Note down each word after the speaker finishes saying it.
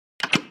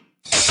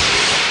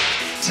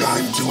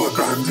Time to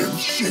abandon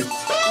ship.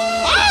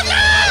 Oh no!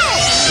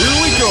 Here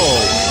we go!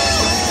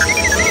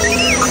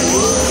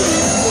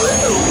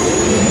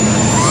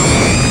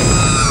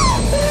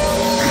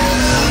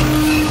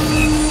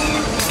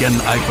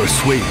 Can I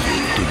persuade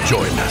you to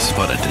join us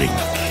for a drink?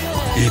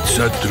 It's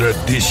a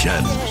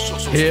tradition.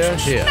 Here,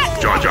 here.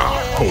 Jar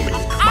Jar, homie,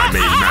 my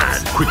main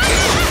man, quickly.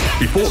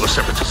 Before the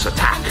Separatists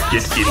attack,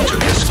 get into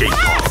the escape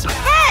pod.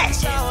 Hey!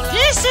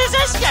 This is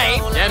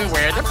escape, then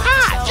we're the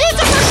pod.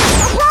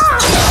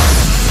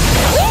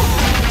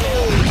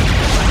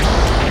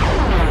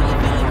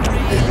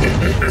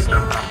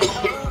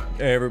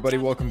 Hey everybody,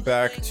 welcome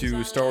back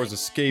to Star Wars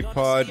Escape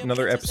Pod,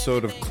 another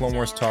episode of Clone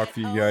Wars Talk for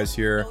you guys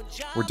here.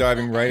 We're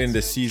diving right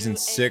into Season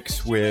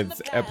 6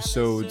 with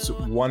episodes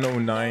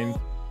 109,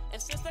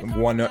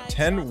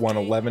 110,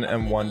 111,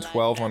 and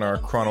 112 on our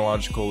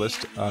chronological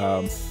list,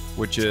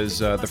 which is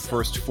the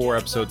first 4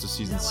 episodes of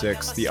Season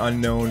 6, The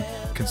Unknown,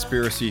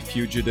 Conspiracy,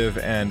 Fugitive,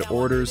 and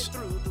Orders.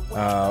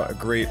 A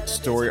great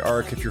story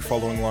arc if you're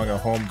following along at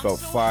home about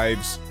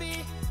Fives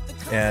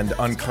and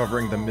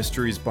uncovering the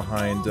mysteries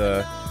behind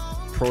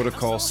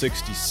Protocol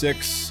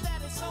 66,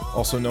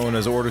 also known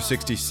as Order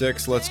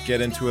 66. Let's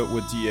get into it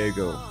with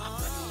Diego.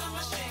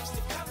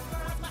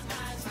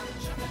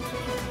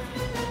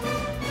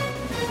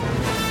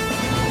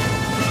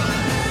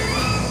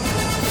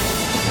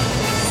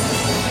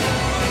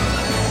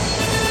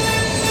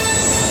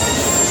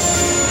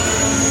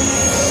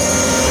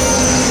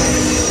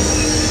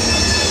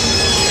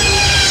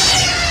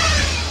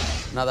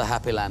 Another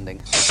happy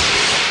landing.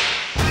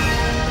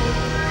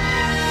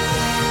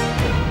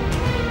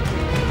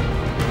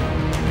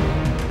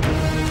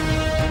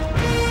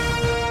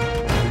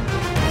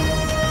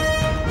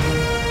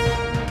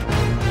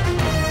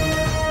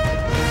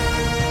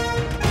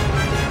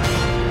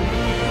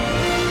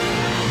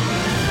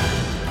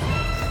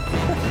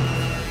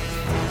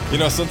 You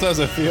know, sometimes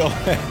I feel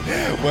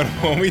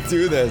when we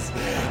do this,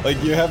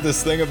 like you have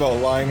this thing about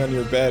lying on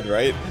your bed,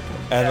 right?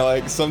 And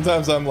like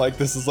sometimes I'm like,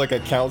 this is like a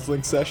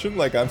counseling session.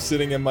 Like I'm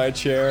sitting in my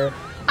chair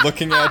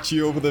looking at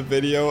you over the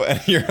video and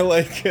you're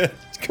like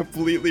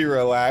completely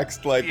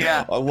relaxed, like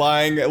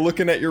lying,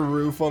 looking at your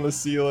roof on the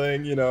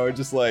ceiling, you know,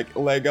 just like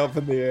leg up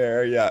in the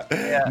air.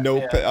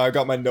 I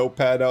got my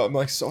notepad out. I'm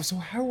like, so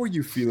how are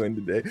you feeling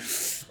today?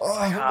 Oh,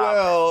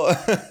 well.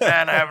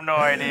 Man, I have no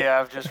idea.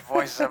 I've just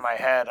voices in my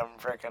head. I'm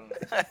freaking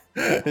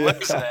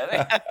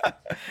listening.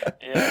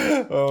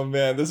 Yeah. Oh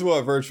man, this is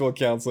what virtual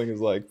counseling is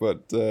like,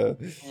 but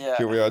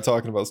here we are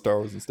talking about Star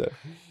Wars instead.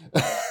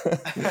 I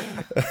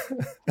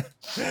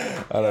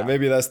don't know,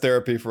 maybe that's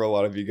therapy for a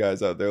lot of you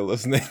guys out there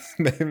listening.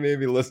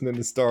 Maybe listening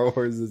to Star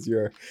Wars is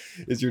your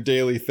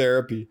daily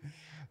therapy.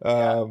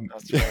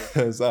 That's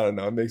right. So I don't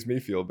know, it makes me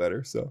feel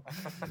better. So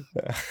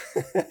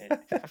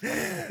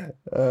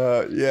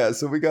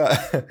so we got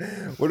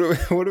what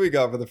do we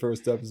got for the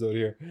first episode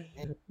here?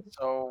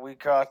 So we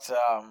got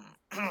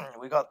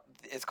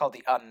it's called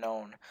The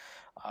Unknown,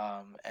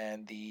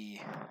 and the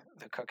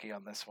cookie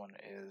on this one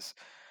is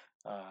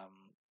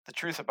the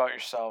truth about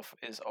yourself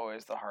is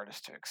always the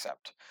hardest to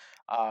accept.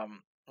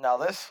 Now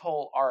this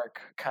whole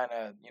arc kind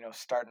of,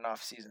 starting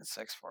off season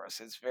 6 for us,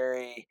 it's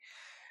very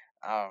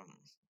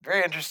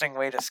interesting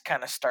way to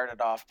kind of start it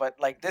off. But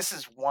like, this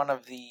is one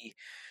of the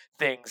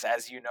things,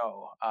 as you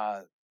know,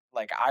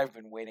 like I've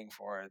been waiting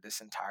for this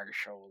entire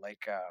show.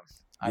 Like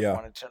I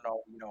wanted to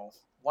know,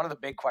 one of the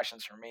big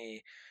questions for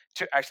me,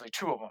 two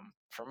of them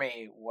for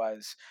me,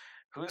 was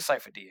who's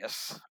Cypher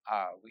Dyas?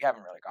 We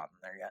haven't really gotten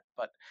there yet,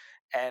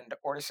 and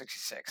Order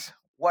 66.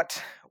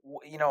 What's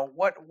in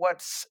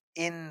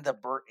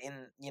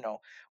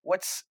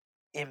what's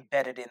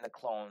embedded in the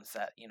clones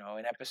that,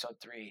 in episode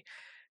 3,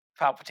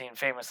 Palpatine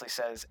famously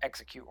says,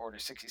 execute Order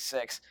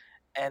 66,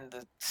 and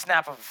the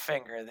snap of a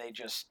finger, they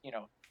just,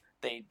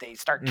 they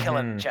start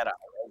killing Jedi.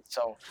 Right?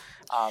 So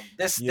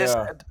this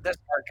arc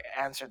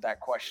answered that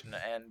question,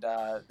 and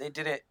they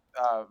did it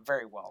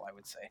very well, I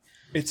would say.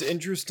 It's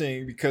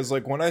interesting because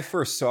like when I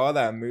first saw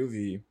that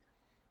movie,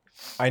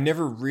 I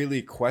never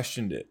really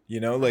questioned it,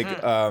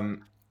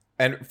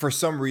 and for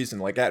some reason,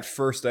 like at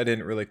first I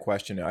didn't really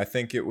question it. I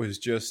think it was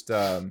just,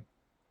 I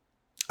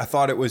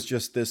thought it was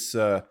just this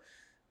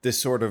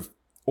sort of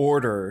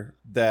order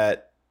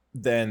that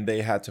then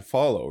they had to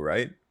follow,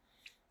 right?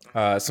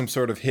 Some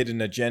sort of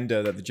hidden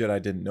agenda that the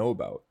Jedi didn't know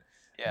about.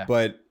 Yeah.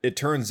 But it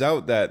turns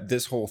out that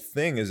this whole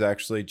thing is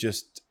actually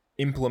just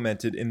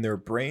implemented in their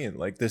brain.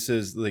 Like this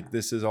is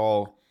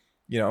all,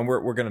 and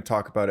we're going to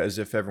talk about it as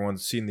if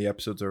everyone's seen the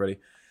episodes already.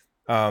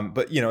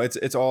 But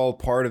it's all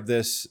part of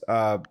this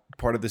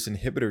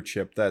inhibitor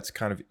chip that's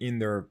kind of in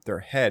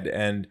their head,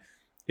 and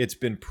it's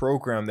been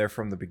programmed there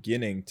from the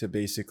beginning to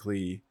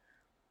basically,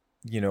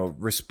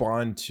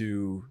 respond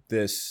to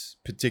this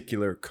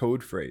particular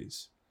code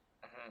phrase.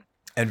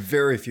 And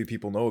very few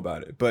people know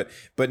about it. But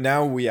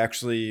now we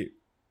actually,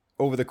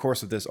 over the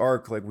course of this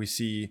arc, like we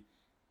see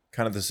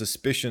kind of the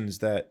suspicions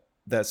that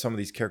some of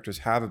these characters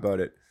have about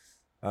it,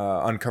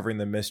 uncovering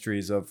the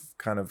mysteries of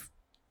kind of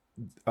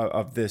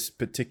this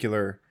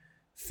particular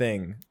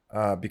thing,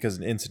 because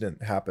an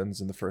incident happens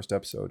in the first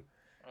episode.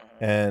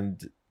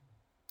 And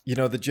the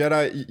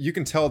Jedi, you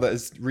can tell that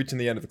it's reaching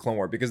the end of the Clone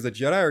War because the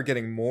Jedi are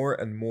getting more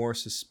and more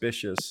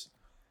suspicious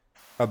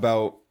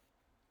about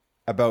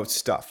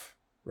stuff,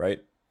 right?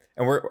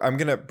 And I'm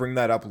gonna bring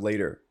that up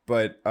later,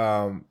 but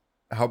how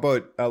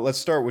about let's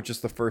start with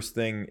just the first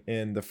thing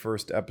in the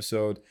first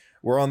episode.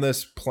 We're on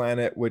this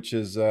planet, which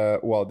is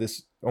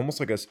this almost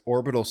like a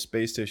orbital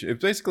space station.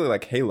 It's basically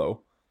like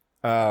Halo,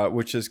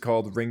 which is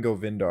called Ringo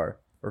Vindar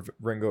or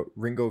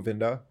Ringo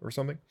Vinda or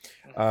something.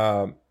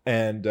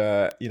 And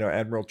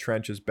Admiral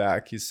Trench is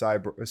back. He's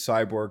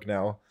cyborg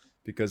now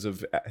because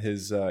of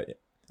his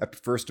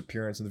first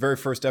appearance in the very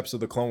first episode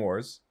of the Clone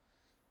Wars.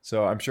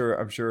 So I'm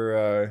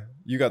sure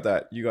you got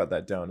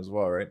that down as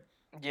well, right?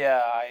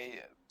 Yeah,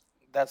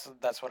 that's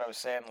what I was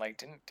saying. Like,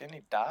 didn't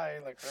he die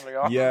like early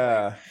on?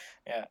 Yeah. Like,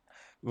 yeah.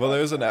 Well,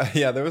 there was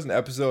an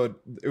episode.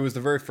 It was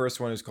the very first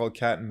one. It was called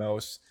Cat and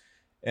Mouse,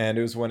 and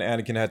it was when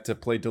Anakin had to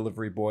play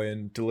delivery boy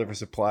and deliver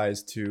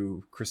supplies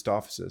to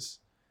Christophsis,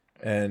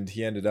 and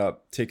he ended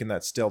up taking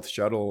that stealth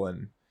shuttle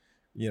and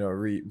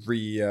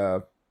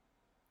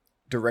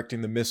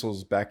directing the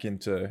missiles back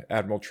into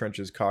Admiral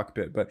Trench's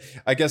cockpit. But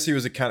I guess he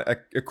was a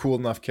cool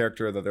enough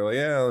character that they're like,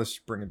 yeah, let's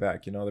bring him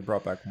back. They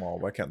brought back Maul.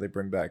 Why can't they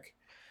bring back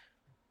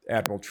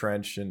Admiral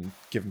Trench and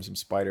give him some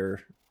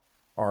spider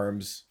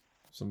arms,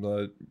 some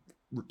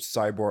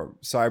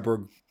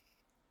cyborg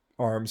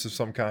arms of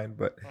some kind?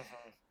 But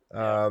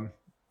so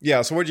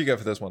what did you get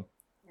for this one?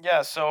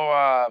 Yeah,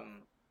 so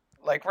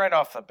like right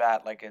off the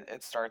bat, like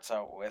it starts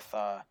out with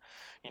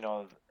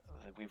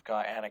we've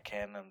got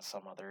Anakin and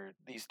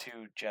these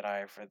two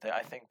Jedi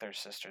I think they're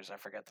sisters, I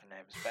forget their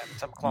names, but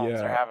some clones.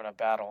 They're having a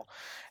battle,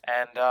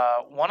 and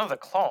one of the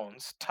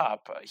clones,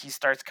 Tup, he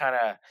starts kind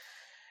of,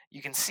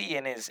 you can see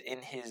in his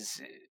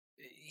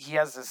he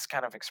has this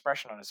kind of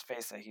expression on his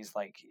face that he's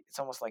like, it's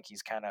almost like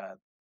he's kind of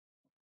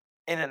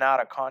in and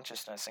out of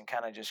consciousness and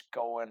kind of just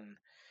going.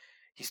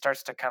 He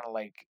starts to kind of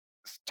like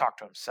talk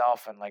to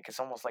himself, and like it's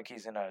almost like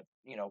he's in a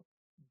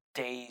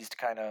dazed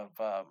kind of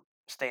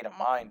state of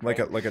mind, like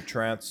right? a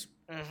trance.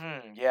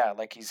 Yeah,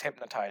 like he's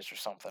hypnotized or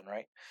something,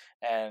 right?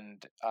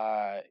 And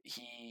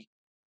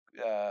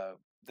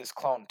this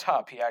clone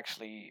Tup, he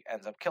actually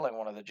ends up killing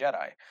one of the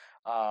Jedi,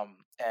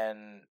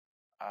 and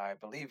I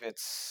believe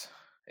it's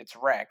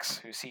Rex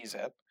who sees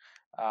it.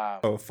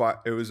 It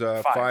was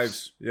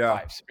Fives. Yeah.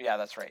 Fives. Yeah,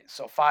 that's right.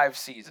 So Five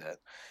sees it,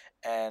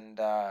 and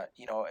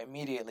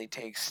immediately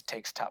takes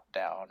Tup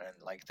down,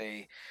 and like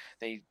they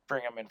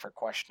bring him in for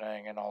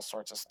questioning and all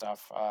sorts of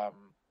stuff.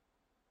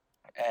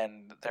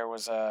 And there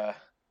was an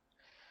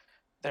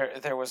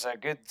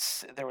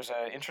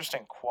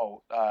interesting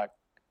quote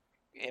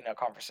in a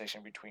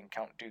conversation between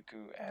Count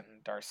Dooku and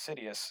Darth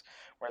Sidious,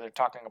 where they're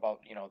talking about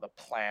the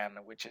plan,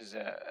 which is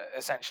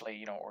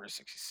essentially Order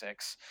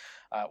 66.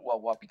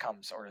 What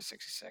becomes Order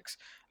 66?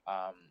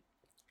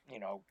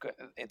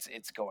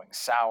 It's going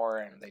sour,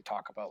 and they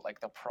talk about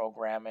like the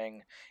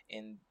programming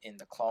in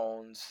the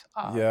clones.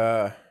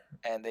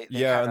 And they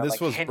and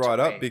this was brought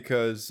up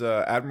because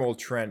Admiral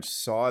Trench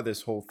saw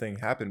this whole thing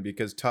happen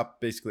because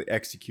Tup basically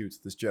executes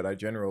this Jedi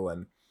general,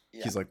 and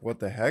he's like, what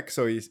the heck?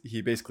 So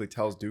he basically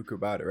tells Dooku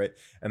about it, right?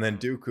 And then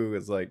Dooku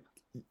is like,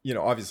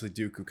 obviously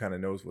Dooku kind of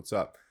knows what's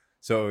up,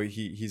 so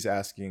he's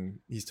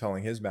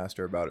telling his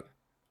master about it.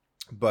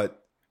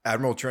 But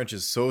Admiral Trench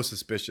is so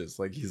suspicious.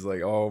 Like, he's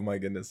like, oh my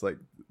goodness, like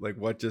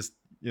what just,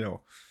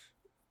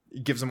 he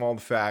gives him all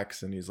the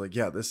facts, and he's like,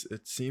 yeah,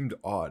 it seemed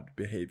odd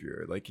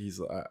behavior. Like he's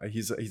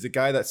a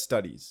guy that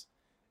studies,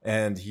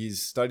 and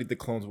he's studied the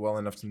clones well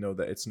enough to know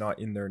that it's not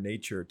in their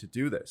nature to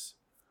do this.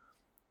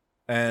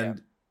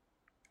 And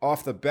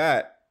off the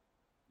bat,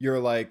 you're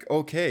like,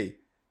 okay,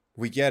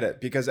 we get it.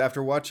 Because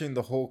after watching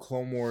the whole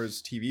Clone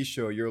Wars TV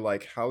show, you're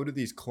like, how do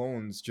these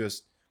clones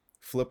just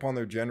flip on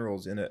their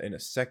generals in a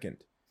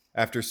second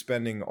after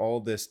spending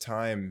all this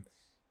time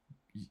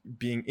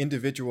being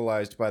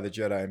individualized by the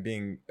Jedi and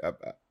being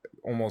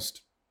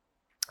almost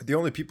the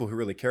only people who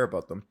really care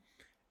about them?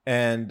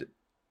 And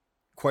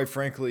quite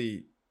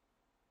frankly,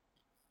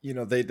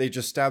 they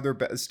just stab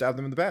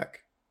them in the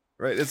back,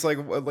 right? It's like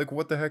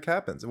what the heck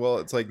happens? Well,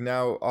 it's like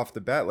now off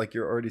the bat, like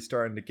you're already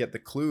starting to get the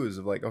clues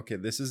of like, okay,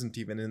 this isn't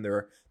even in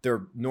their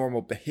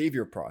normal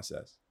behavior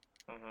process.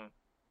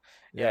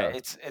 Yeah,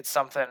 it's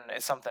something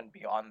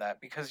beyond that,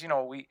 because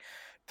we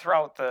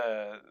throughout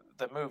the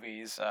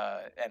movies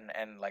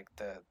and like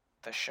the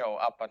show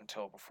up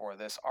until before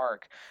this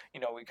arc,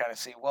 we kind of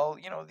see, well,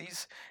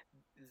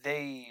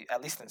 they,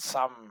 at least in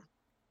some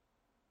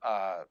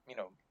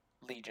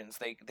legions,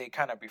 they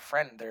kind of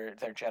befriend their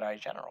Jedi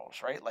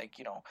generals, right? Like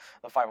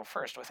the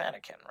 501st with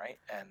Anakin, right?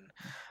 And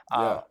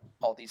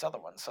all these other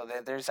ones. So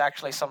there's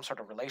actually some sort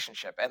of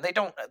relationship, and they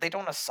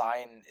don't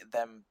assign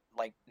them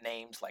like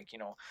names, like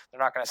they're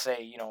not going to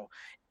say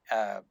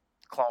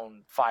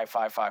clone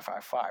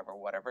 55555 or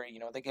whatever.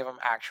 They give them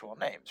actual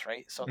names,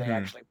 right? So they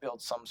actually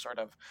build some sort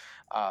of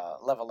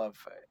level of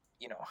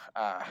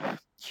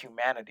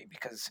humanity,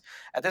 because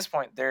at this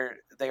point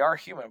they are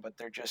human, but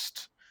they're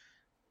just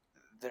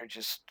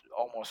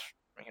almost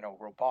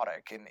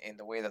robotic in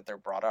the way that they're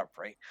brought up,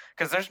 right?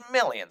 Because there's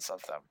millions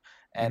of them,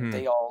 and Mhm.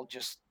 they all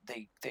just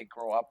they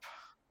grow up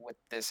with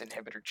this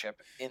inhibitor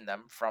chip in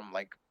them from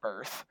like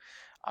birth,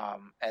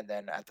 and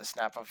then at the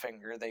snap of a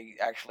finger they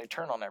actually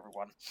turn on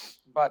everyone.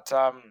 But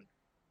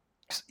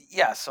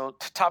yeah, so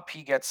Top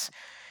he gets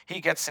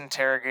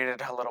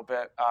interrogated a little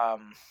bit,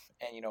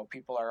 and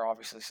people are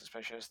obviously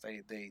suspicious.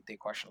 They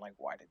question like,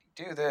 why did he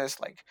do this?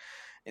 Like,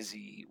 was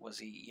he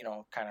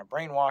kind of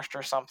brainwashed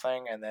or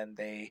something? And then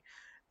they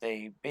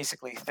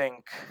basically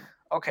think,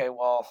 okay,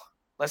 well,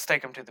 let's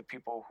take him to the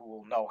people who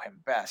will know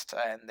him best,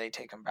 and they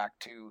take him back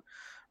to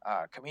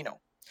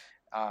Camino.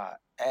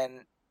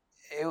 And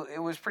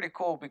it was pretty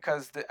cool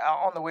because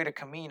on the way to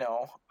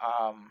Camino,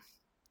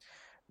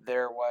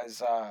 there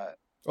was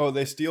Oh,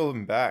 they steal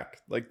him back.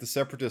 Like the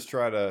separatists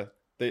try to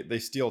they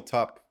steal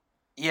Tup.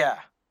 yeah,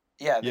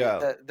 yeah,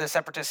 Yeah. the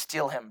separatists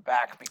steal him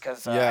back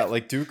because Yeah,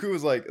 like Dooku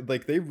was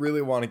like they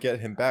really want to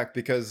get him back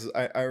because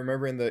I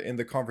remember in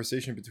the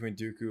conversation between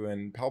Dooku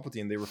and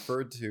Palpatine they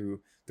referred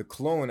to the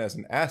clone as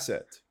an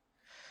asset.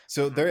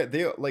 So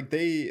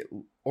they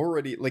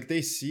already like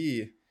they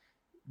see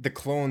the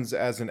clones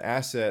as an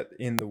asset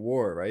in the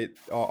war, right?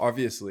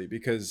 Obviously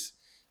because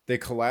they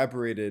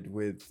collaborated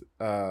with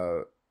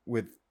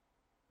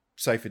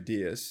Cypher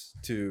Dyas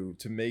to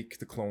make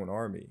the clone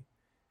army.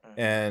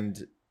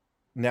 And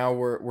now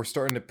we're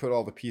starting to put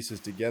all the pieces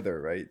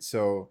together, right?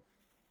 So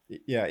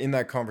yeah, in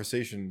that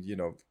conversation,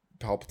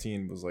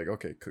 Palpatine was like,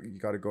 okay, you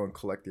got to go and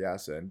collect the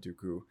asset, and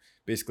Dooku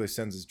basically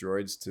sends his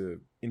droids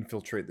to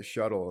infiltrate the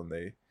shuttle,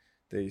 and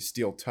they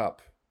steal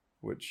Tup,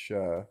 which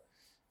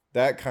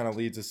that kind of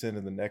leads us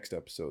into the next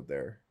episode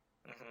there.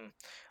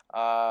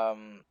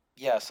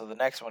 Yeah, so the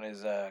next one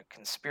is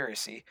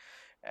Conspiracy,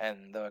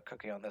 and the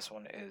cookie on this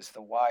one is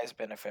The Wise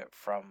Benefit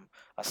from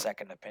a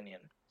Second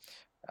Opinion.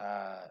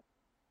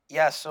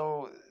 Yeah,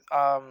 so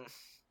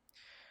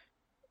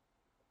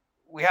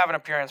we have an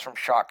appearance from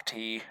Shock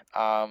T,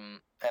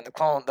 and the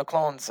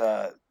clones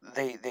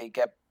they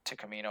get to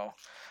Camino,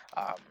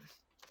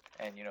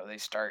 and they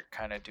start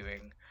kind of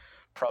doing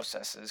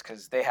processes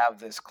because they have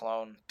this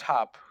clone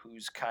Tup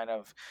who's kind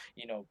of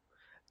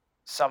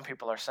some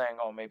people are saying,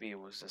 oh, maybe it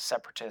was a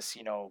separatist,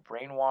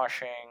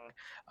 brainwashing,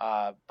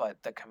 but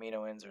the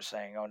Kaminoans are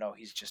saying, oh no,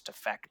 he's just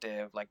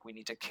effective, like we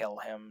need to kill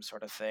him,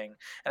 sort of thing.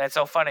 And it's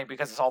so funny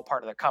because it's all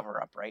part of the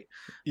cover-up, right?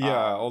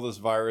 Yeah, all this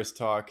virus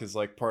talk is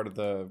like part of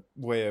the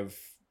way of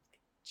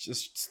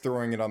just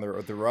throwing it on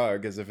the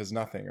rug as if it's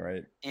nothing,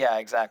 right? Yeah,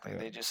 exactly. Yeah.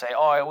 They just say,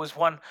 oh, it was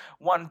one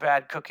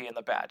bad cookie in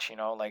the batch,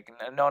 like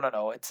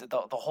no, it's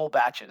the whole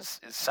batch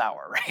is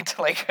sour, right?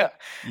 Like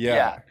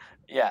yeah.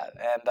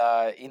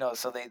 And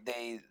so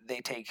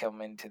they take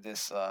him into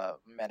this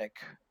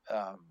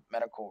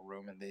medical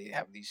room, and they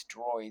have these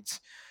droids,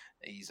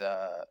 these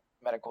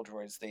medical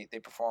droids. They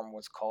perform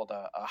what's called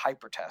a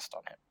hyper test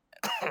on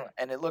him,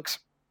 and it looks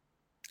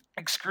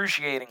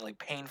excruciatingly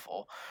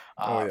painful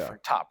for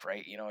Tup,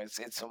 right?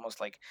 It's almost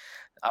like,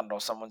 I don't know,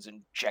 someone's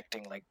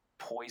injecting like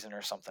poison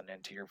or something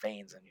into your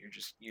veins, and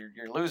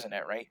you're losing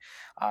it, right?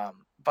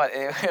 But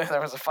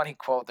there was a funny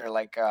quote. They're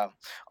like,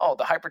 oh,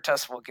 the hyper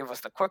test will give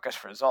us the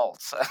quickest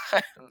results.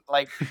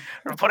 Like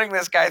putting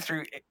this guy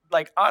through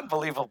like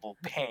unbelievable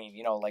pain,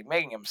 like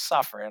making him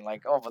suffer, and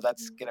like, oh, but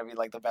that's gonna be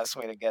like the best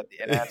way to get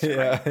an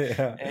answer.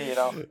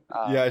 Right?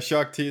 Yeah,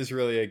 Shock T is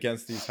really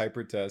against these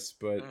hyper tests,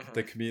 but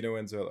the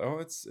Kaminoans are like, oh,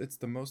 it's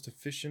the most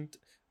efficient,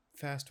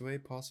 fast way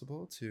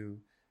possible to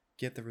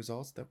get the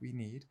results that we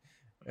need.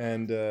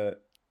 And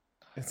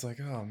it's like,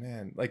 oh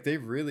man, like they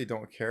really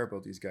don't care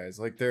about these guys.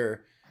 Like they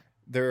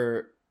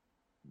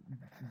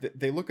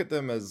look at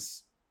them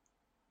as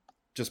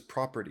just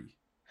property.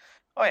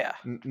 Oh yeah,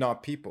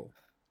 not people.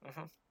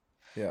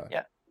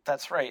 Yeah,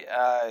 that's right.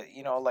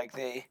 Like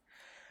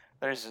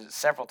there's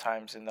several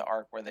times in the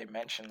arc where they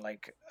mention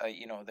like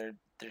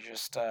they're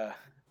just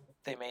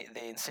they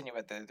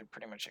insinuate that they're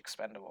pretty much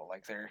expendable.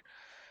 Like they're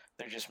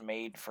just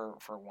made for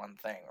one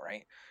thing,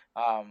 right?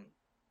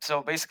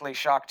 So basically,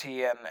 Shock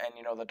T and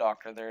the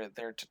Doctor, they're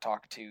there to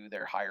talk to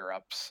their higher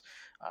ups.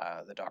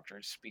 The Doctor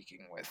is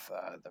speaking with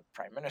the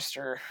Prime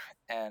Minister,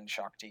 and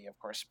Shock T, of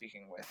course,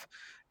 speaking with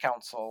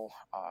Council.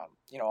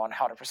 On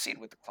how to proceed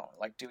with the clone.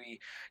 Like, do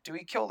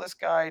we kill this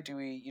guy? Do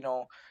we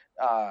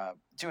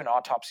do an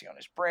autopsy on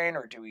his brain,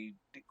 or do we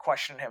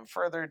question him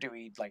further? Do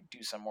we like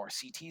do some more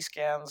CT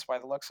scans by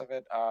the looks of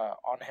it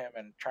on him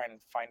and try and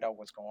find out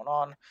what's going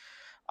on?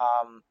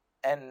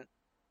 And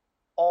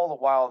all the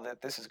while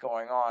that this is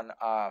going on,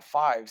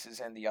 Fives is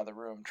in the other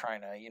room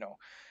trying to,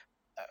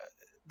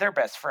 they're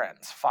best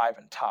friends, Five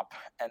and Tup,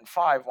 and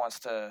Five wants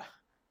to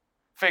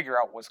figure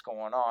out what's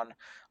going on,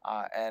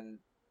 and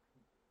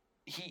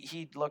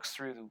he looks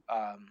through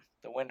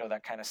the window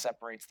that kind of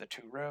separates the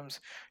two rooms.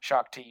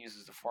 Shock T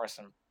uses the Force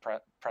and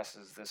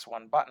presses this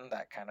one button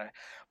that kind of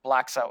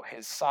blacks out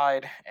his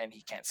side, and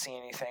he can't see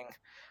anything.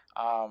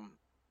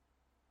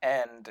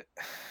 And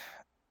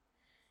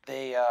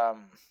they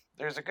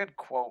there's a good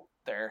quote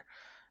there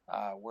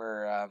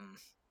where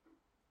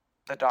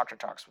the Doctor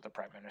talks with the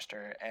Prime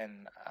Minister,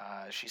 and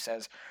she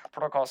says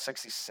Protocol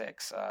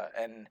 66,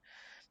 and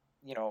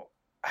you know,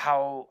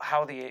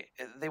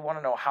 they want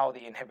to know how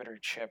the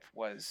inhibitor chip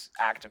was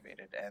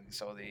activated, and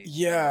so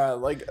yeah,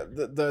 like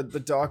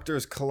the doctor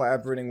is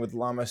collaborating with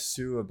Lama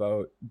Su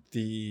about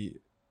the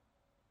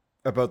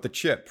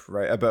chip,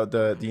 right? About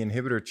the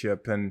inhibitor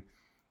chip, and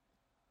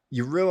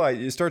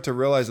you start to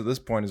realize at this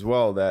point as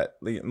well that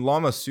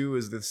Lama Su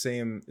is the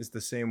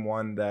same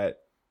one that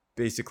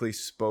basically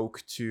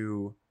spoke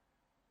to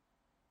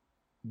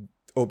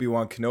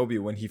Obi-Wan Kenobi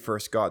when he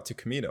first got to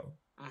Kamino.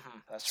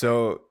 That's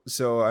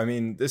so I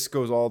mean, this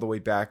goes all the way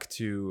back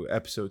to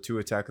Episode 2,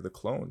 Attack of the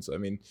Clones. I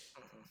mean,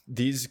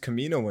 these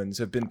Kaminoans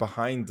have been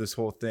behind this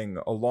whole thing,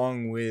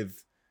 along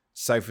with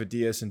Sifo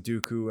Dyas and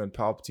Dooku and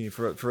Palpatine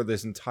for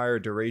this entire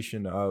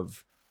duration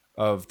of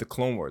the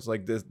Clone Wars.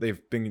 Like this,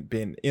 they've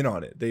been in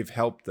on it. They've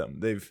helped them.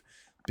 They've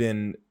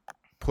been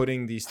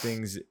putting these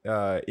things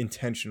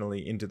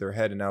intentionally into their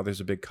head, and now there's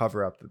a big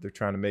cover up that they're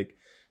trying to make.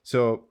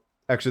 So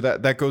actually,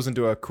 that goes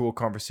into a cool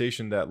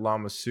conversation that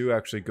Lama Su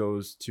actually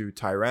goes to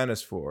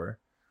Tyrannus for,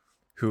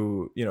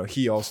 who, you know,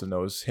 he also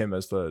knows him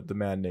as the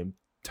man named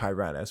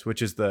Tyrannus,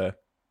 which is the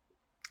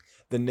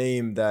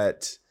name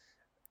that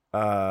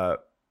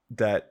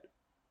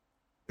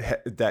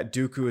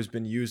Dooku has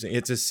been using.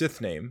 It's a Sith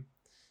name,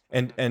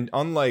 and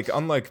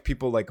unlike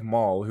people like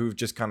Maul, who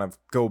just kind of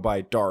go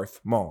by Darth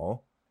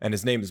Maul, and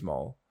his name is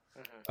Maul.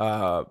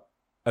 At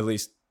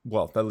least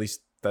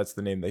that's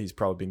the name that he's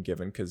probably been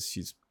given, because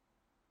he's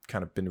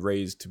kind of been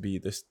raised to be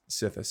this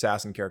Sith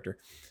assassin character.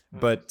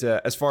 But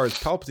as far as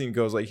Palpatine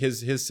goes, like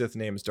his Sith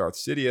name is Darth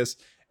Sidious,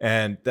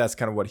 and that's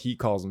kind of what he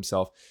calls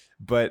himself.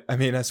 But I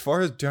mean, as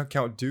far as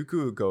Count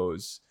Dooku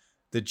goes,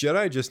 the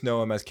Jedi just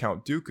know him as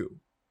Count Dooku,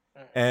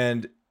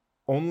 and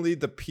only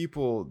the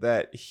people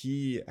that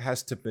he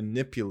has to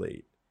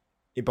manipulate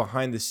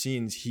behind the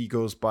scenes, he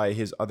goes by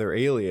his other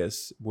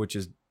alias, which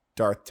is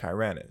Darth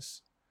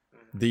Tyrannus.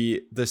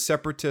 The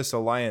Separatist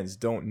Alliance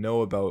don't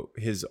know about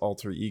his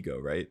alter ego,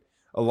 right?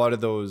 A lot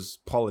of those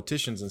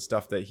politicians and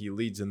stuff that he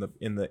leads in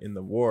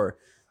the war,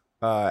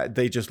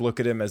 they just look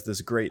at him as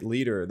this great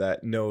leader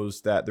that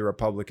knows that the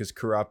Republic is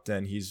corrupt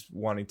and he's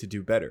wanting to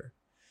do better.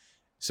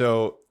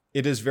 So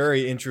it is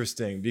very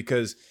interesting,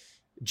 because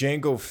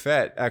Jango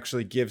Fett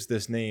actually gives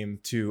this name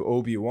to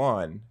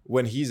Obi-Wan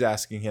when he's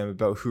asking him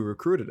about who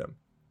recruited him.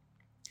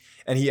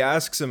 And he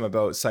asks him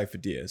about Sifo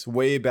Dyas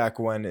way back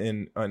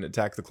when on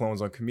Attack of the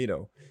Clones on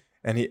Kamino.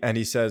 And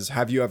he says,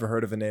 have you ever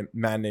heard of a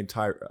man named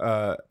have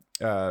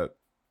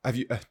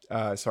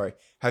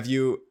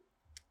you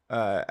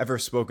ever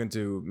spoken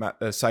to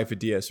Sifo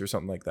Dyas or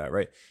something like that,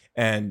 right?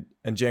 And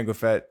Jango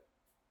Fett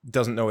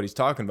doesn't know what he's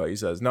talking about. He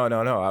says, no,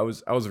 I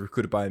was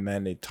recruited by a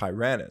man named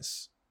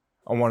Tyrannus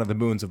on one of the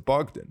moons of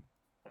Bogdan.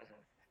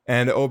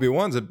 And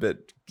Obi-Wan's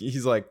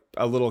he's like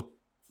a little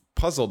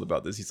puzzled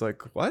about this. He's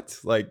like, what?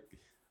 Like,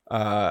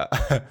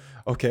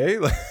 okay.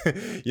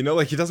 You know,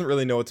 like he doesn't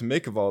really know what to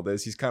make of all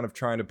this. He's kind of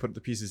trying to put the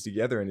pieces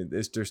together, and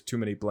there's too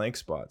many blank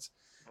spots.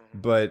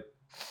 But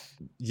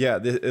yeah,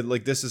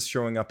 this is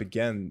showing up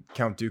again.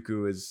 Count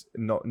Dooku is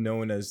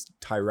known as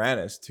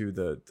Tyrannus to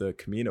the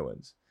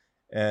Kaminoans,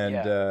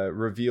 and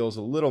reveals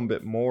a little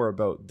bit more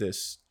about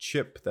this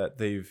chip that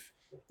they've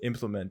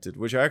implemented,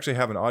 which I actually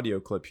have an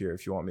audio clip here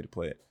if you want me to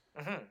play it,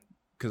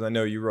 because I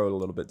know you wrote a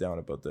little bit down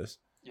about this.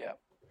 Yeah.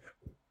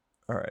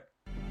 All right.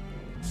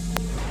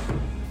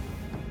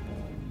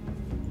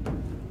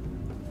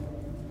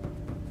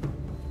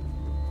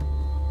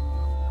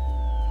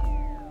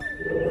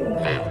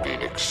 I've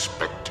been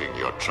expecting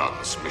your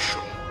transmission.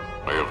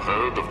 I have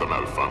heard of the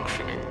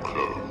malfunctioning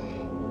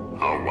clone.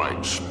 How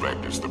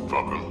widespread is the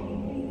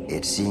problem?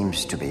 It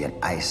seems to be an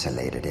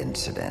isolated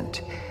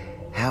incident.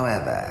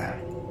 However,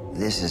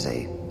 this is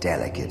a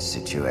delicate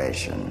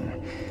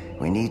situation.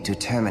 We need to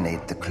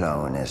terminate the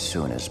clone as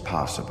soon as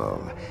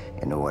possible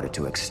in order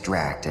to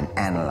extract and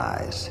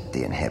analyze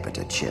the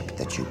inhibitor chip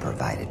that you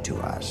provided to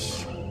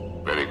us.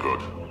 Very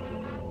good.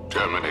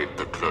 Terminate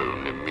the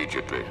clone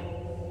immediately.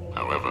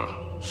 However,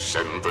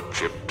 send the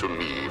chip to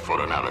me for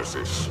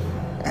analysis.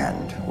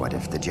 And what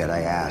if the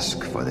Jedi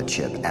ask for the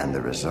chip and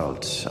the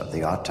results of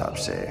the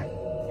autopsy?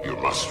 You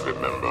must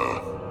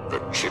remember, the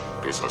chip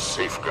is a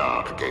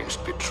safeguard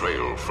against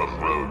betrayal from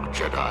rogue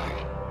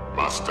Jedi.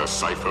 Master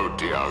Sifo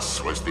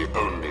Dyas was the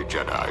only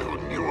Jedi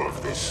who knew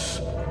of this.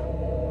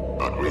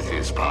 But with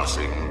his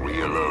passing,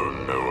 we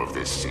alone know of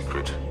this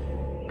secret.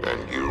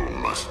 And you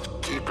must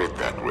keep it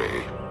that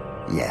way.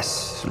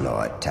 Yes,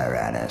 Lord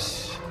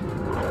Tyrannus.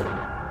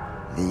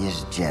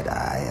 These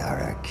Jedi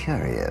are a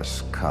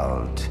curious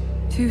cult.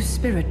 Too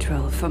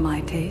spiritual for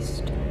my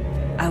taste.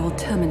 I will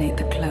terminate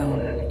the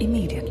clone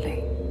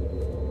immediately.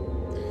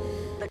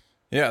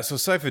 Yeah, so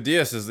Sifo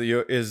Dyas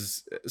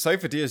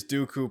Sifo Dyas,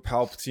 Dooku,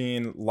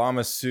 Palpatine,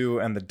 Lama Su,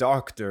 and the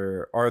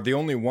Doctor are the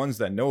only ones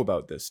that know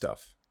about this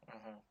stuff.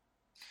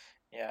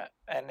 Yeah,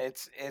 and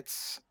it's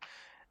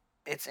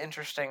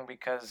interesting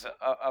because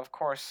of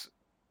course,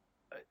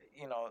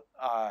 you know,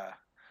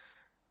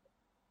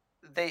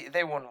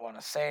 they wouldn't want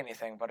to say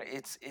anything, but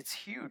it's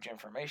huge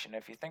information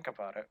if you think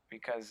about it,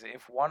 because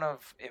if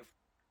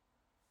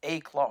a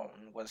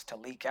clone was to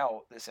leak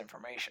out this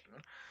information,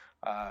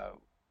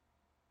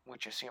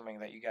 which, assuming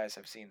that you guys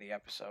have seen the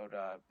episode,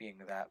 being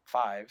that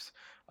Fives,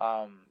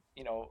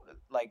 you know,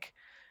 like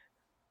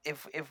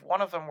if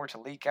one of them were to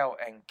leak out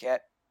and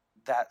get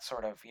that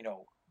sort of, you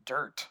know,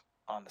 dirt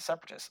on the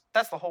Separatists,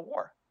 that's the whole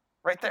war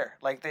right there.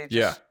 Like they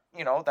just,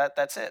 you know,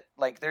 that's it.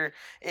 Like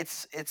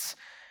it's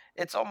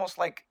almost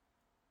like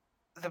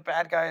the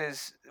bad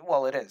guys.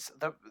 Well, it is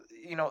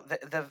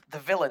the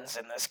villains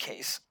in this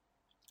case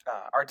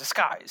are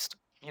disguised,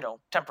 you know,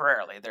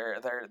 temporarily.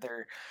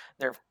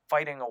 They're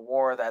fighting a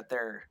war that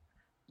they're,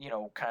 you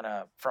know, kind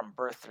of from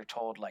birth they're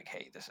told, like,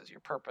 hey, this is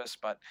your purpose.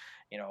 But,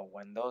 you know,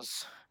 when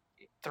those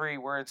 3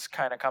 words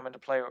kind of come into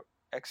play,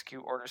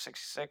 execute Order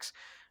 66,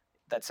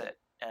 that's it.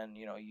 And,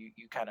 you know,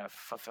 you kind of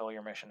fulfill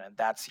your mission, and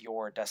that's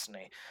your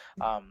destiny.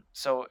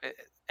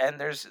 And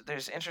there's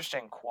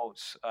interesting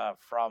quotes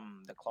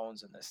from the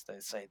clones in this. They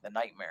say the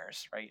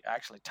nightmares, right?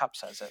 Actually, Tup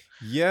says it.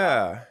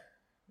 Yeah.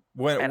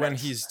 When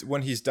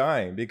he's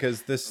dying,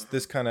 because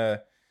this kind of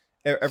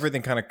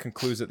everything kind of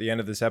concludes at the end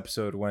of this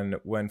episode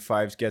when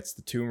Fives gets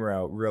the tumor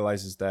out,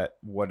 realizes that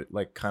what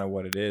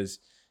it is,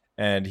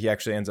 and he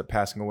actually ends up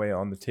passing away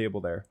on the table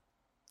there.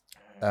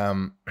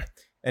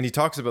 And he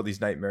talks about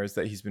these nightmares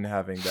that he's been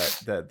having,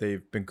 that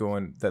they've been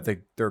going, that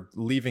they're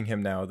leaving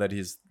him now, that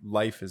his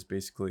life is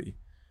basically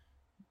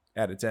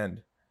at its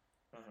end.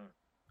 Mm-hmm.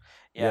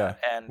 Yeah.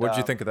 And what did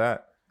you think of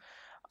that?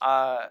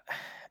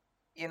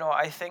 You know,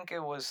 I think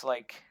it was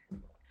like,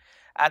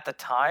 at the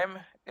time,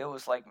 it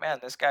was like, man,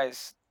 this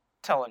guy's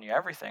telling you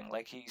everything.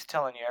 Like, he's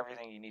telling you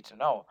everything you need to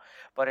know.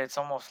 But it's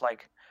almost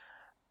like,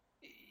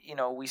 you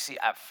know, we see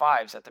at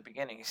Fives at the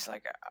beginning, he's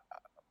like,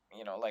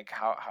 you know, like,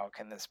 how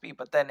can this be?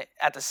 But then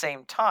at the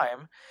same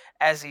time,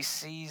 as he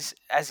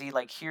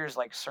hears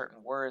like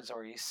certain words,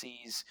 or he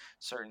sees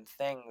certain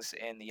things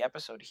in the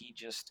episode,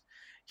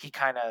 he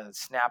kind of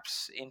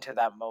snaps into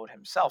that mode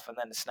himself, and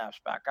then snaps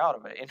back out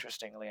of it,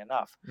 interestingly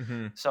enough.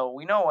 Mm-hmm. So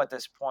we know at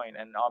this point,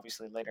 and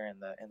obviously later in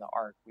the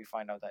arc, we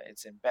find out that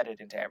it's embedded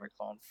into every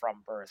clone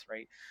from birth,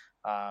 right?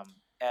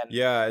 And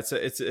yeah,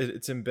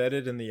 it's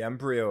embedded in the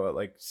embryo at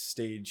like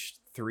stage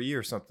 3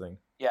 or something.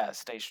 Yeah,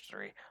 stage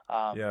 3.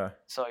 Yeah.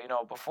 So, you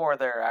know, before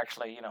they're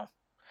actually, you know,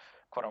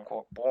 quote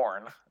unquote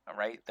born,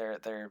 right?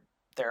 They're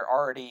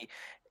already,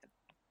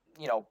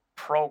 you know,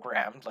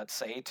 programmed, let's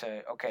say,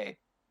 to, okay,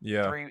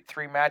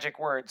 three magic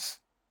words,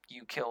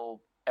 you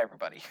kill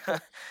everybody,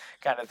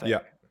 kind of thing.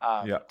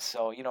 Yeah.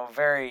 So, you know,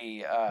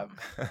 very,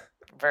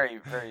 very,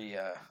 very,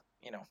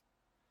 you know,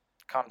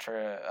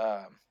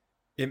 contra.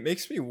 It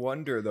makes me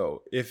wonder,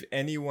 though, if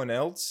anyone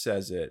else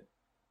says it,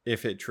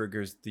 if it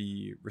triggers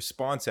the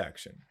response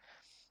action.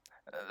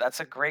 That's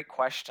a great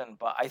question,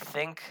 but I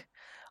think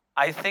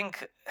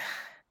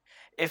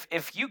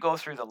if you go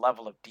through the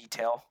level of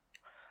detail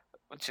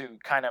to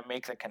kind of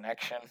make the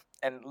connection,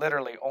 and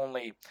literally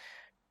only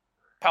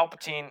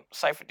Palpatine,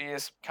 Cypher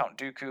Dyas, Count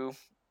Dooku,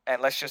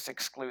 and let's just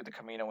exclude the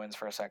Kaminoans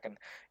for a second,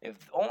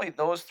 if only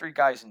those 3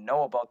 guys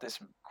know about this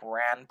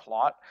grand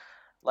plot,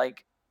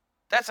 like,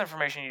 that's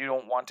information you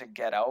don't want to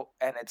get out.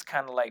 And it's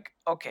kind of like,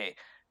 okay,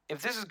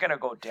 if this is gonna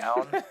go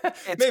down,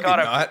 it's maybe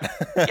gotta not.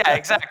 Yeah,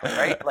 exactly,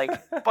 right? Like,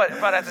 but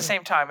at the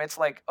same time, it's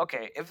like,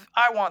 okay, if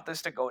I want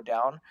this to go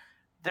down,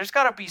 there's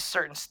got to be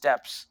certain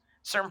steps,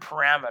 certain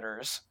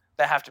parameters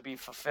that have to be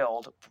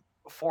fulfilled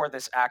for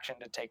this action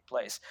to take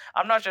place.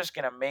 I'm not just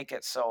gonna make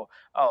it so,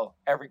 oh,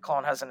 every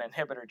clone has an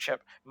inhibitor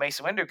chip.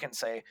 Mace Windu can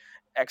say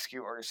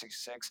execute Order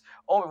 66.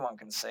 Obi-Wan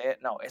can say it.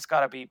 No, it's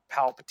got to be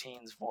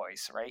Palpatine's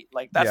voice, right?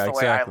 Like, that's the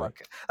way I look.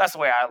 That's the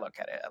way I look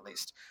at it, at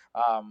least.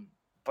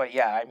 But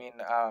yeah, I mean,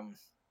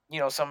 you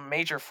know, some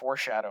major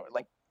foreshadowing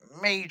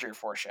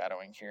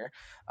here.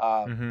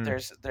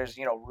 There's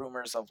you know,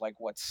 rumors of like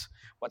what's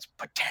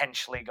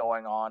potentially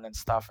going on and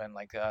stuff, and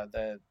like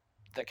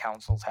the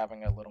council's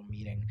having a little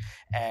meeting,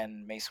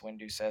 and Mace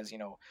Windu says, you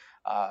know,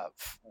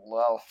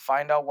 well,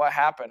 find out what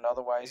happened,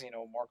 otherwise, you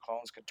know, more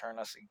clones could turn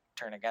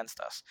against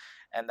us,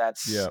 and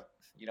that's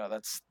you know,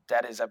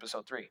 that is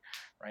episode 3,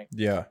 right?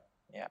 Yeah.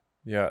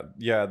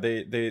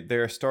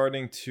 They're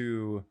starting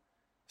to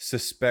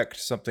suspect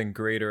something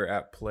greater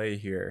at play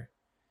here.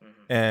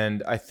 Mm-hmm.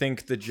 And I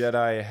think the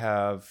Jedi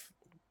have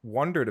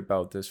wondered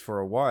about this for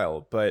a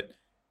while, but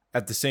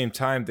at the same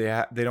time,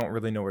 they don't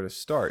really know where to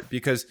start,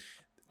 because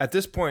at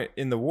this point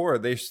in the war,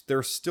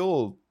 they're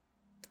still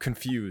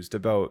confused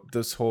about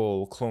this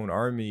whole clone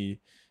army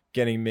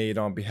getting made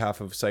on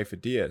behalf of Cypher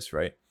Dyas,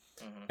 right?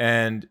 Mm-hmm.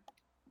 And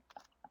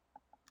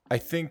I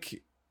think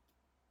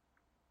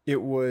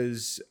it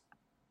was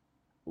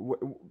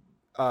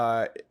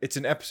it's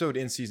an episode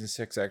in season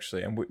 6,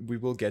 actually, and we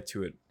will get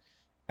to it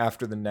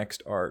after the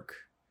next arc.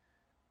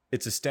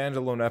 It's a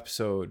standalone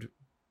episode,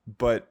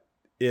 but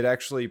it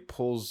actually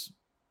pulls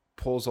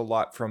a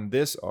lot from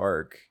this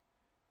arc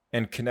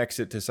and connects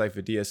it to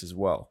Cypher Dyas as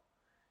well,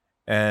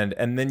 and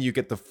then you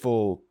get the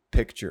full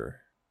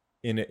picture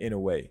in a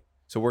way.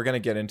 So we're gonna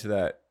get into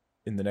that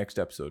in the next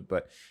episode,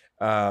 but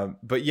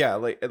yeah,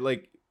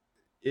 like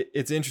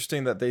it's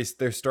interesting that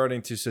they're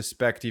starting to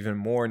suspect even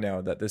more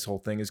now that this whole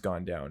thing has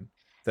gone down,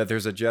 that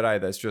there's a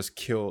Jedi that's just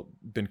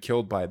been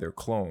killed by their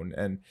clone,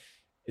 and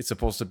it's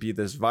supposed to be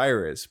this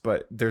virus,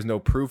 but there's no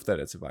proof that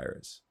it's a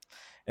virus.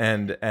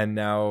 And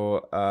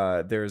now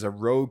there's a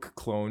rogue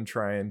clone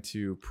trying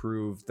to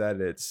prove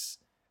that it's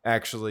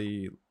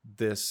actually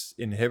this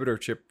inhibitor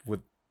chip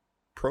with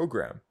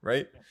program,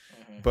 right?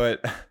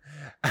 But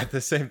at the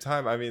same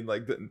time, I mean,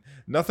 like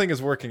nothing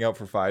is working out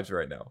for Fives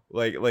right now.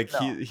 Like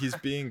no. he's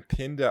being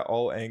pinned at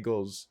all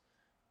angles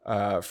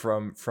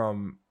from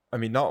I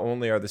mean, not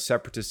only are the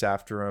Separatists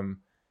after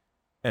him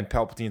and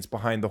Palpatine's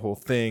behind the whole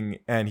thing,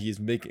 and he's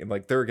making,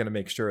 like, they're going to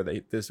make sure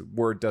that this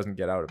word doesn't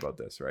get out about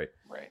this, right?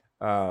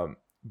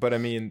 But I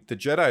mean, the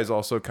Jedi has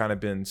also kind of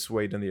been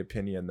swayed in the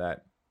opinion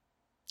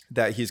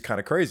that he's kind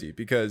of crazy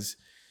because,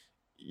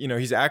 you know,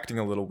 he's acting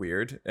a little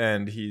weird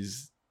and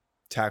he's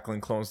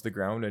tackling clones to the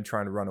ground and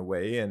trying to run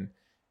away. And,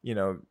 you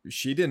know,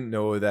 she didn't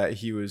know that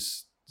he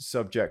was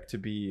subject to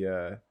be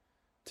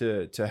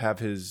to have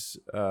his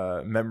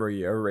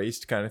memory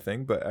erased, kind of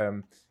thing. But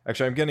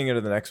actually, I'm getting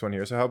into the next one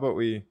here. So how about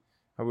we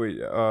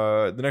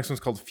the next one's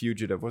called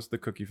Fugitive. What's the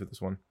cookie for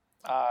this one?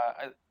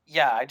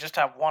 Yeah, I just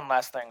have one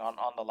last thing on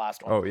the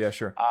last one. Oh yeah,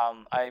 sure.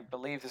 I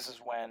believe this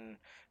is when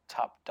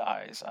Top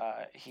dies.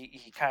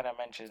 He kind of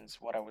mentions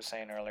what I was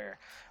saying earlier.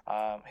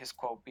 His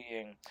quote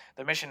being,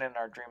 "The mission in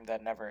our dream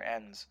that never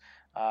ends."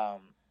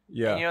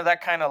 Yeah. You know,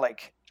 that kind of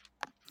like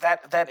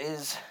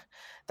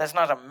that's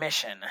not a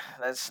mission.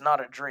 That's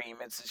not a dream.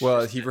 It's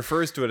well, he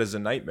refers to it as a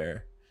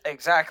nightmare.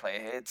 Exactly.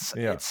 It's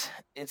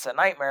a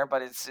nightmare,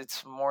 but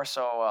it's more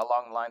so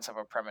along the lines of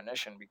a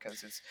premonition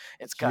because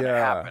it's gonna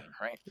happen,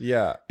 right?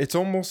 Yeah. It's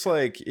almost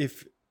like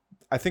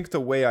I think the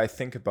way I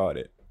think about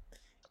it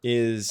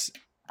is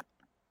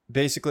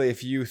basically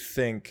if you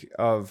think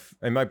of,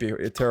 it might be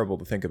terrible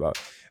to think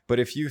about, but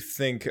if you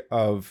think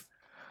of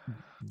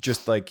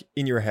just like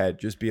in your head,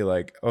 just be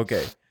like,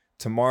 okay,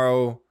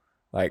 tomorrow,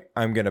 like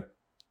I'm going to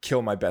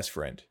kill my best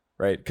friend,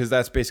 right? Because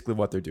that's basically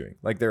what they're doing.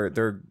 Like they're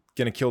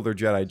going to kill their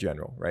Jedi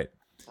general, right?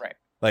 Right.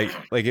 Like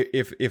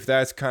if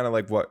that's kind of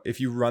like if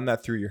you run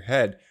that through your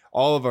head,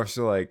 all of us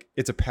are like,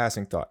 it's a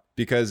passing thought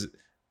because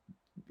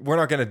we're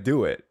not going to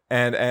do it.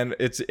 And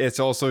it's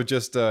also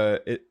just,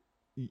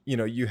 you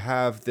know, you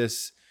have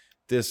this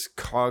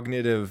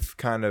cognitive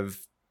kind of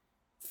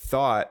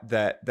thought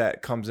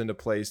that comes into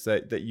place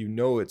that you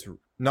know it's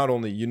not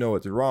only you know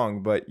it's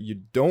wrong, but you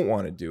don't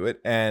want to do it,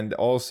 and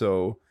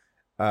also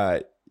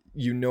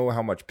you know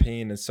how much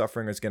pain and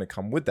suffering is going to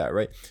come with that,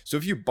 right? So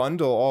if you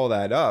bundle all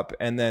that up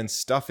and then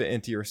stuff it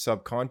into your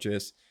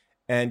subconscious,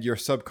 and your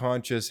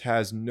subconscious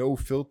has no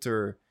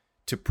filter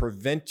to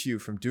prevent you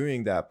from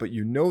doing that, but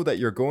you know that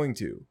you're going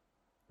to,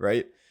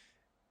 right?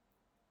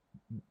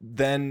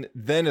 Then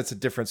it's a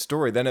different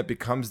story. Then it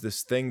becomes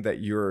this thing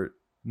that you're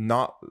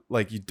not,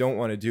 like, you don't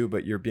want to do,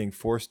 but you're being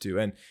forced to.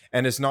 And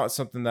it's not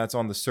something that's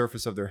on the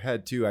surface of their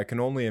head too. I can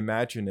only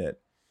imagine it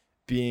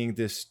being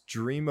this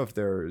dream of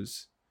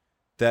theirs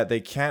that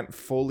they can't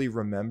fully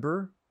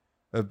remember,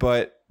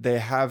 but they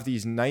have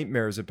these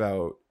nightmares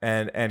about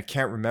and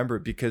can't remember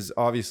because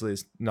obviously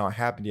it's not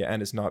happened yet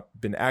and it's not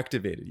been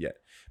activated yet,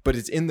 but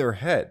it's in their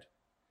head.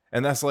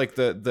 And that's like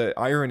the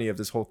irony of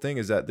this whole thing,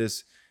 is that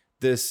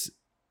this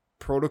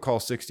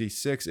Protocol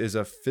 66 is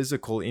a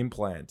physical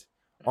implant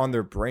on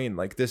their brain.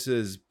 Like, this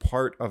is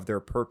part of their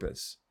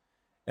purpose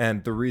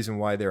and the reason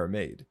why they are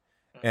made.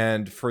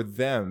 And for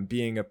them,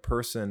 being a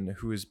person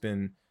who has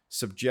been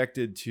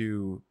subjected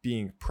to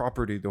being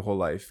property the whole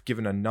life,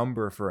 given a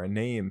number for a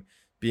name,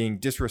 being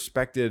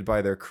disrespected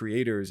by their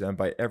creators and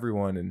by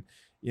everyone, and,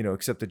 you know,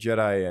 except the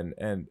Jedi,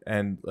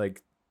 and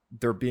like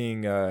they're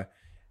being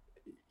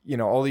you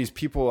know, all these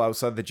people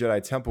outside the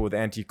Jedi Temple with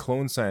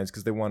anti-clone signs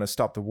because they want to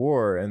stop the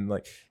war, and,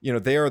 like, you know,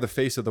 they are the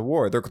face of the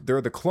war.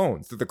 They're the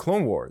clones. They're the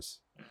Clone Wars,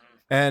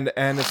 and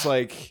it's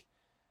like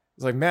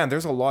man,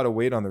 there's a lot of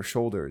weight on their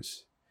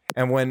shoulders.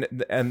 And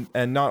when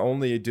and not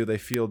only do they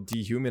feel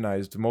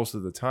dehumanized most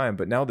of the time,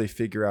 but now they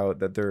figure out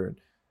that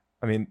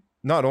I mean,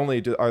 not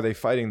only are they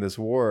fighting this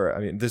war, I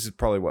mean, this is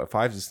probably what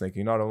Fives is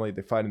thinking. Not only are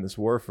they fighting this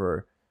war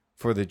for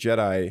the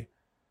Jedi,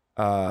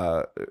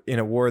 in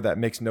a war that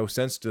makes no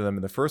sense to them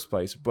in the first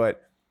place,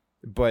 but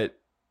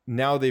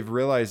now they've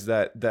realized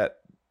that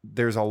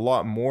there's a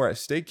lot more at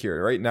stake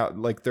here right now.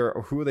 Like,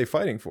 who are they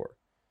fighting for?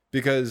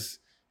 Because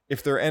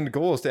if their end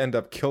goal is to end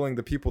up killing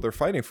the people they're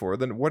fighting for,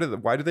 then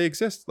why do they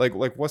exist? Like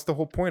what's the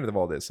whole point of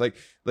all this? Like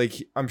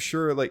I'm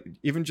sure, like,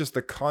 even just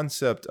the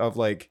concept of,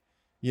 like,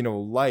 you know,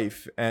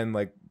 life and,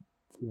 like,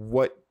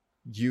 what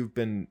you've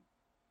been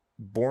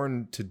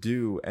born to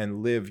do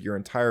and live your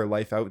entire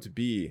life out to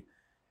be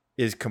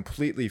is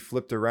completely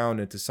flipped around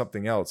into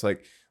something else.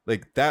 Like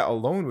that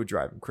alone would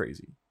drive him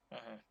crazy.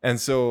 And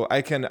so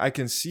I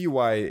can see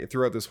why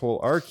throughout this whole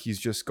arc he's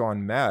just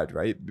gone mad,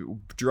 right?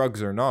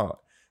 Drugs or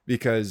not,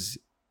 because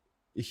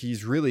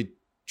he's really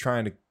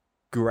trying to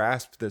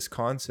grasp this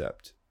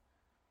concept.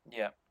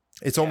 Yeah.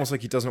 It's almost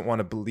like he doesn't want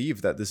to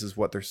believe that this is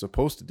what they're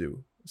supposed to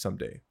do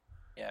someday.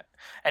 Yeah.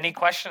 And he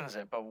questions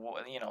it, but,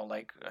 you know,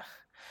 like,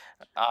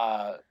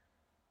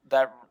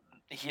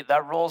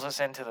 that rolls us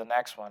into the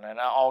next one, and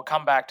I'll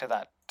come back to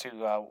that, to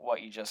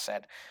what you just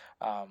said.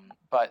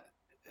 But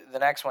the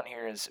next one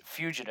here is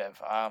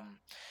Fugitive.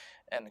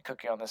 And the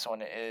cookie on this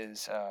one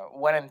is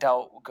when in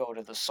doubt, go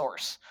to the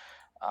source.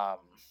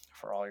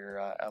 For all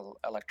your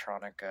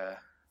electronic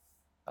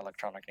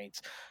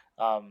needs.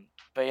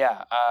 But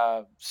yeah,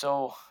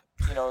 so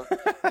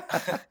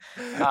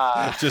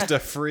just a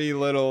free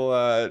little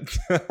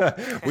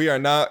we are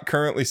not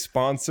currently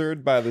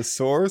sponsored by the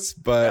source,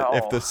 but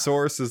if the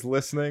source is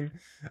listening,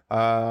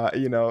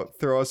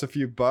 throw us a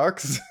few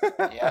bucks.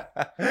 Yeah,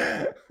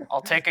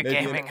 I'll take a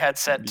gaming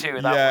headset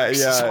too. That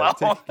works as well.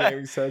 Take a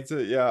gaming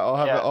headset. Yeah,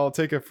 I'll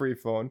take a free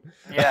phone.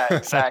 Yeah,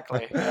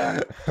 exactly.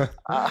 Yeah.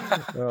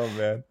 Oh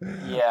man.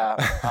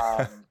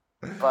 Yeah.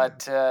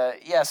 But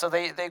so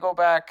they go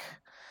back.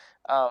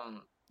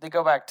 They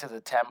go back to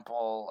the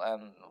temple,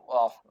 and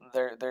well,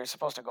 they're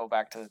supposed to go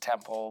back to the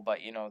temple, but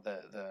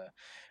the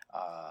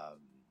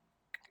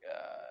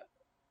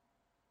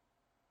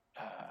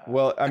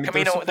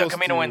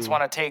Kaminoans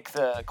want to take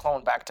the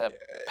clone back to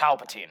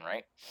Palpatine,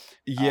 right?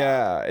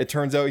 Yeah, it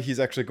turns out he's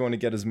actually going to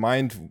get his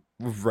mind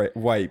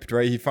wiped,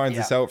 right? He finds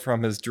this out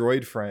from his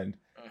droid friend,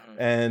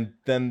 and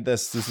then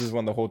this is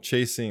when the whole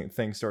chasing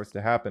thing starts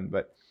to happen.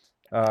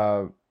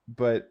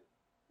 But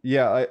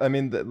yeah, I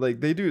mean,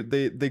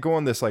 they go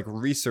on this like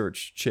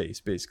research chase.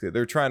 Basically,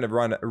 they're trying to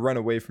run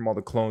away from all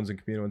the clones and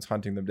Kaminoans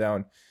hunting them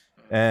down,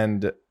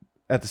 and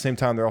at the same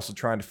time, they're also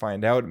trying to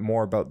find out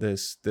more about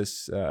this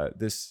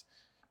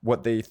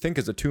what they think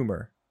is a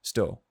tumor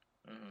still,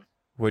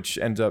 which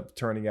ends up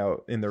turning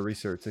out in their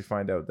research. They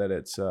find out that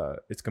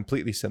it's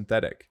completely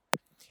synthetic,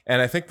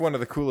 and I think one of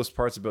the coolest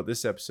parts about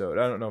this episode,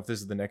 I don't know if this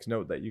is the next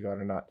note that you got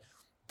or not,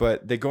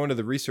 but they go into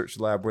the research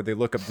lab where they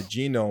look up the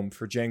genome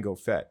for Jango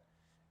Fett.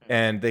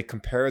 And they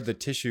compare the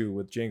tissue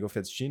with Jango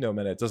Fett's genome,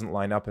 and it doesn't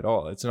line up at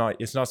all. It's not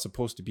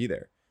supposed to be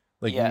there.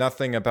 Like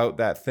nothing about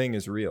that thing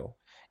is real.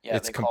 Yeah,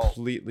 it's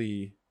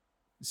completely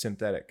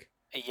synthetic.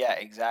 Yeah,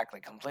 exactly.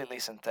 Completely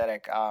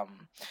synthetic.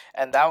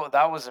 And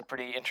that was a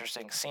pretty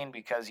interesting scene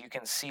because you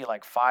can see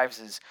like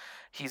Fives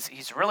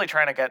he's really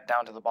trying to get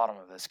down to the bottom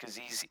of this because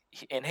he's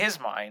in his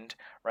mind,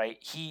 right?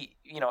 He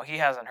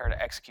hasn't heard of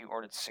Execute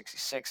Order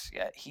 66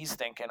 yet. He's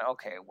thinking,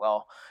 okay,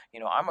 well,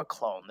 I'm a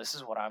clone. This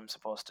is what I'm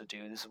supposed to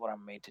do. This is what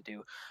I'm made to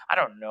do. I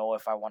don't know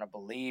if I want to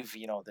believe,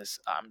 this.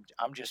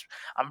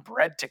 I'm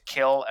bred to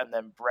kill and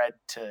then bred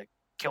to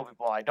kill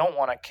people I don't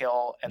want to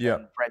kill and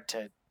then bred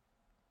to.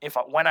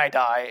 When I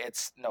die,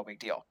 it's no big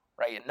deal,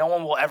 right? And no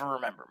one will ever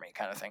remember me,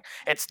 kind of thing.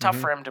 It's tough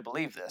for him to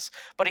believe this,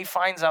 but he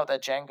finds out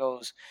that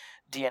Jango's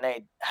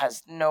DNA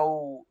has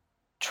no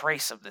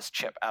trace of this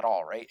chip at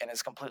all, right? And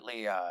it's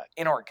completely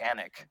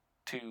inorganic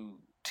to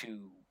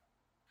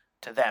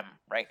them,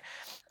 right?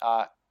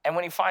 And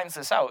when he finds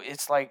this out,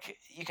 it's like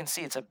you can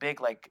see it's a big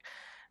like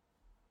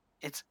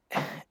it's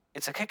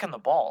a kick in the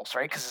balls,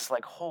 right? Because it's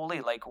like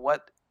holy, like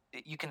what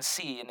you can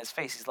see in his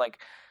face. He's like,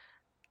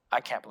 I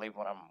can't believe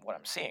what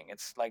I'm seeing.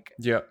 It's like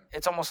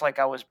it's almost like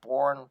I was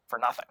born for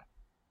nothing,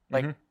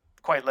 like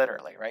quite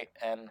literally, right?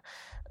 And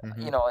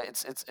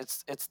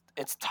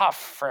it's tough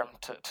for him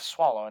to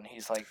swallow. And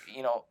he's like,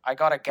 I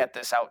gotta get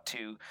this out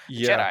to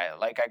Jedi.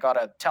 Like I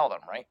gotta tell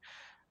them, right?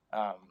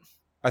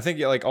 I think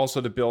like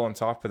also to build on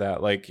top of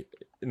that, like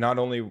not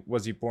only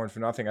was he born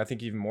for nothing, I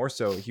think even more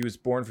so, he was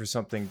born for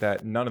something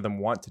that none of them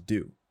want to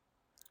do.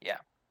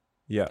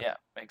 Yeah,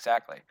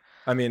 exactly.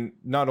 I mean,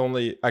 not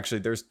only actually,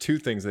 there's two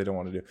things they don't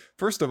want to do.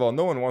 First of all,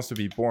 no one wants to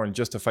be born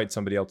just to fight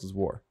somebody else's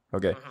war.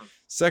 Okay.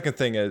 Second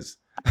thing is,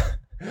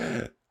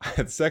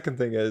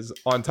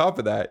 on top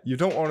of that, you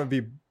don't want to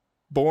be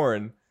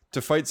born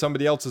to fight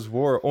somebody else's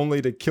war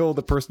only to kill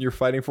the person you're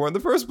fighting for in the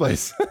first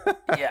place.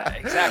 Yeah,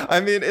 exactly. I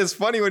mean, it's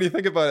funny when you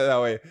think about it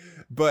that way,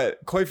 but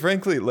quite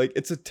frankly, like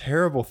it's a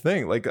terrible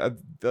thing. Like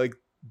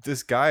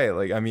this guy,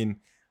 like I mean,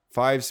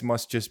 Fives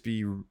must just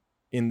be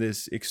in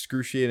this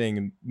excruciating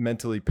and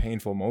mentally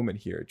painful moment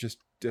here, just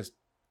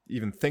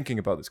even thinking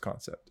about this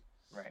concept.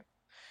 Right.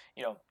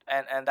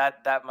 And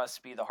that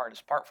must be the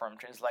hardest part for him,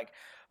 is like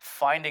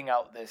finding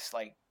out this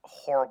like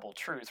horrible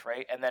truth,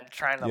 right? And then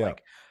trying to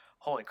like,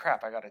 holy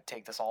crap, I got to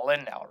take this all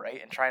in now,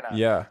 right? And trying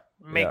to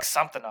make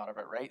something out of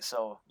it, right?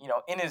 So,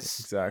 in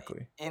his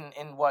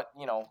in what,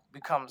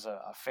 becomes a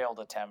failed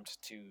attempt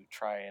to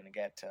try and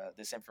get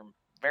this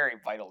very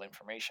vital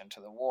information to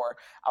the war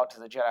out to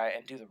the Jedi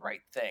and do the right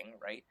thing,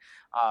 right?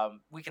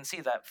 We can see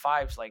that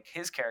Fives, like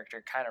his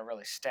character, kind of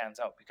really stands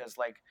out because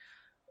like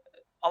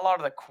a lot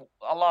of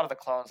the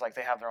clones, like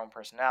they have their own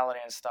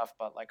personality and stuff,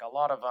 but like a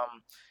lot of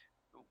them,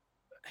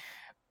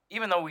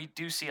 even though we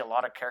do see a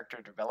lot of character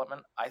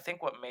development, I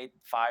think what made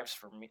Fives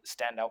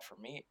stand out for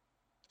me,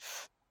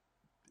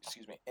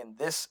 in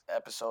this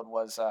episode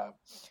was,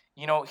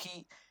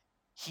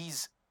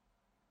 he's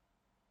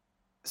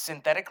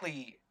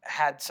synthetically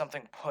had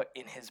something put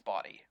in his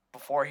body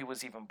before he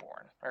was even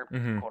born, or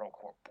quote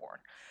unquote born,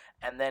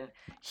 and then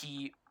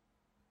he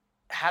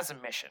has a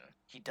mission.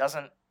 He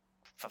doesn't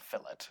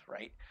fulfill it,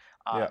 right?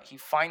 He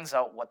finds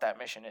out what that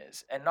mission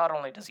is, and not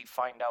only does he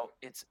find out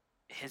it's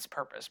his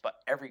purpose, but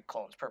every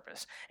clone's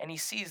purpose, and he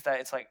sees that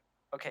it's like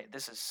okay,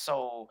 this is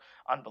so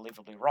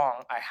unbelievably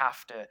wrong. I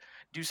have to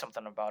do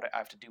something about it. I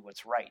have to do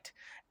what's right.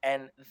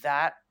 And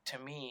that, to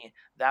me,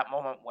 that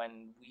moment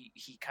when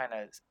he kind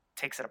of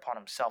takes it upon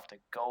himself to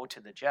go to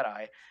the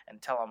Jedi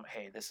and tell them,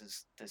 hey, this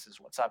is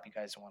what's up. You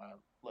guys want to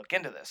look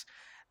into this.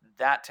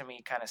 That, to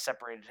me, kind of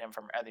separated him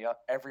from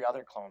every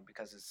other clone,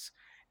 because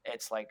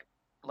it's like,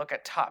 look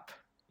at Tup.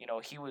 You know,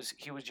 he was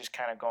just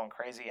kind of going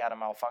crazy, had a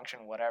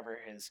malfunction, whatever.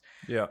 His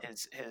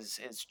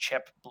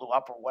chip blew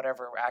up or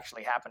whatever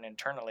actually happened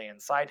internally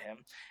inside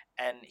him,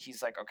 and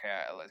he's like, okay,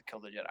 let's kill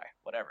the Jedi,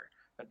 whatever.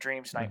 But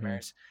dreams,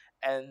 nightmares,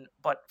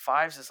 but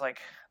Fives is like,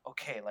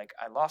 okay, like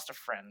I lost a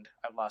friend,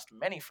 I've lost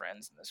many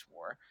friends in this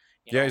war.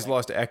 He's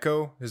lost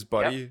Echo, his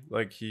buddy. Yep.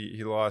 Like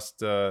he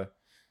lost. I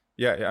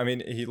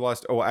mean, he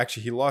lost. Oh,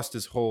 actually, he lost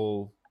his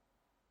whole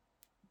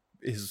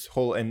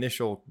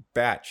initial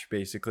batch,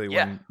 basically,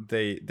 when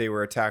they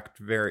were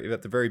attacked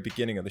at the very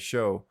beginning of the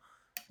show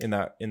in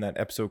that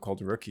episode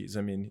called Rookies.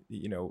 I mean,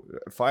 you know,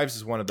 Fives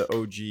is one of the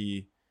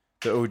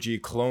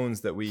OG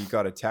clones that we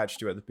got attached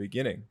to at the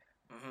beginning.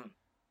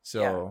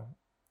 So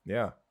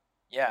yeah,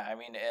 I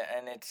mean,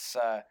 and it's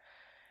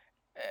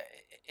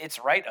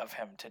right of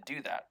him to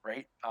do that,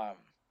 right?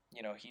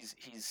 You know, he's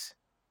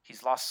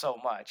lost so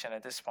much, and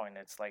at this point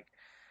it's like,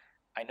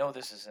 I know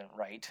this isn't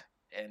right.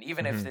 And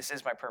even if this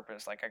is my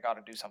purpose, like I got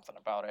to do something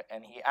about it.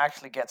 And he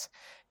actually gets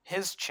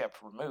his chip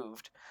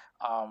removed,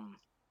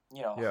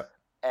 you know. Yeah.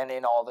 And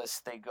in all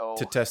this, they go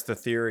to test the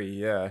theory.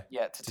 Yeah.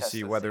 Yeah. To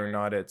see whether or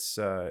not it's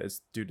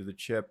due to the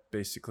chip,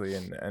 basically,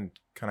 and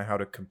kind of how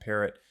to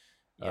compare it.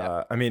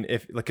 Yeah. I mean,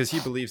 because he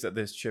believes that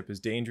this chip is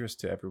dangerous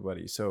to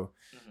everybody, so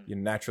you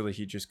know, naturally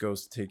he just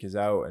goes to take his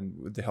out, and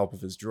with the help of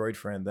his droid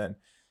friend, then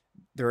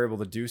they're able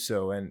to do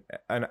so. And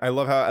I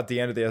love how at the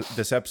end of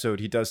this episode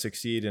he does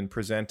succeed in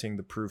presenting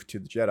the proof to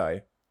the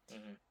Jedi,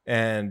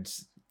 and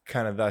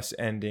kind of thus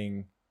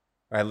ending,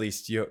 at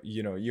least you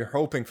know you're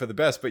hoping for the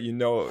best, but you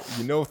know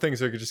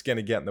things are just going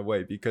to get in the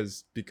way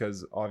because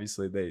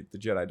obviously the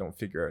Jedi don't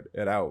figure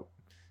it out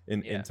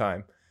in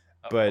time.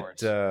 But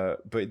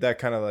that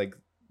kind of like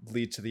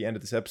leads to the end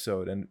of this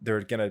episode, and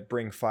they're going to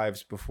bring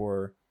Fives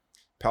before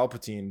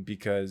Palpatine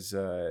because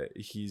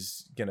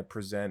he's going to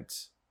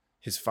present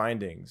his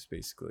findings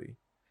basically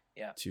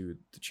to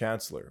the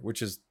Chancellor,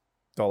 which is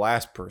the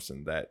last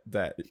person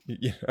that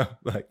you know,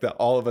 like, that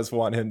all of us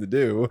want him to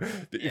do,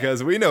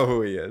 because we know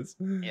who he is.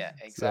 Yeah,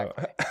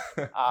 exactly.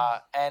 So.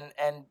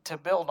 And to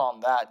build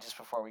on that, just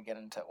before we get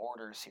into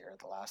orders here,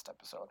 the last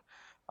episode,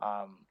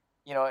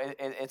 you know,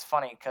 it's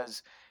funny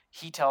because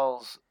he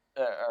tells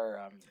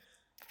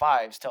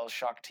Fives tells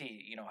Shaak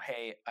Ti, you know,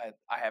 hey,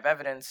 I have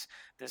evidence.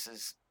 This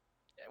is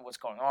what's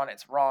going on.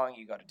 It's wrong.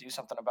 You got to do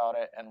something about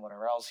it. And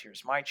whatever else,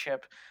 here's my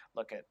chip.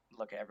 Look at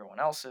everyone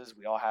else's.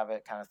 We all have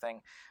it, kind of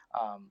thing.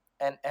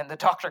 And the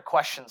Doctor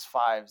questions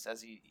Fives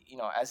as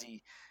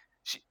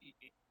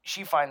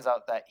she finds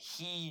out that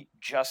he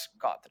just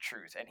got the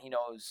truth, and he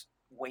knows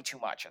way too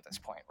much at this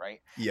point,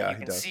 right? Yeah, and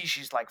you can see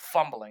she's like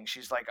fumbling.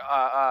 She's like,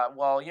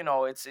 well, you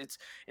know, it's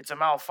a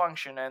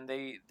malfunction, and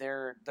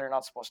they're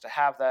not supposed to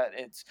have that.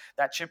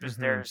 That chip is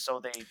theirs, so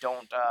they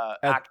don't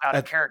act out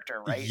of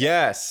character, right?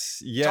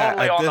 Yes, yeah.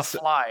 Totally on the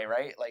fly,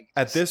 right? Like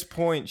at this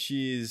point,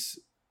 she's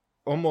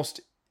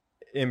almost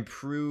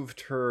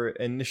improved her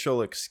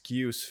initial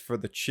excuse for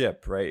the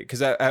chip, right?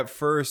 Because at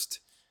first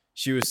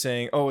she was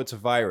saying, "Oh, it's a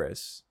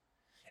virus."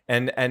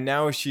 And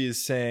now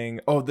she's saying,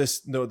 "Oh, this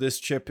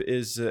chip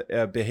is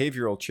a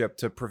behavioral chip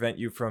to prevent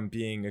you from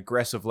being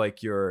aggressive,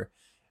 like your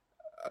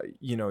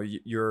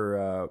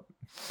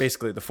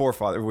basically the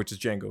forefather, which is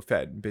Jango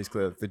Fett,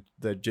 basically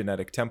the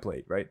genetic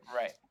template, right?"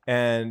 Right.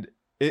 And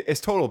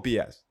it's total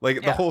BS.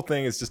 Like the whole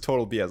thing is just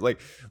total BS. Like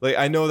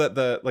I know that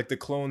the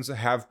clones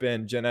have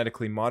been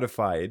genetically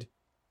modified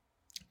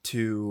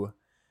to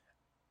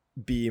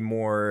be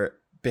more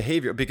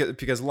behavior,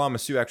 because Lama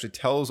Su actually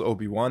tells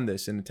Obi-Wan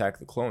this in Attack of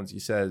the Clones. He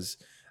says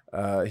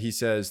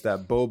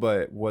that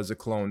Boba was a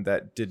clone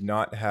that did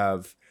not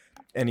have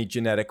any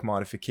genetic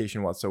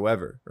modification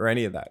whatsoever, or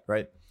any of that,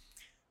 right?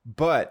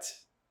 But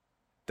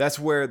that's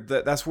where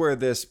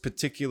this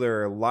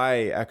particular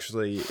lie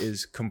actually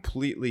is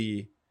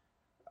completely,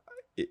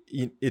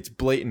 it's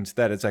blatant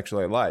that it's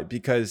actually a lie,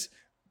 because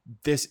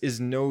this is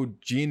no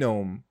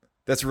genome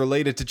that's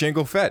related to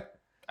Jango Fett.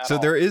 So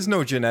there is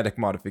no genetic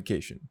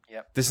modification.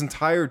 Yep. This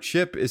entire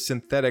chip is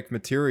synthetic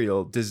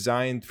material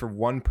designed for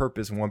one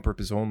purpose and one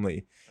purpose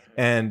only.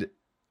 And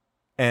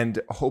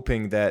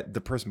hoping that the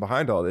person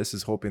behind all this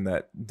is hoping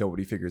that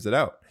nobody figures it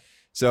out.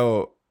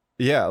 So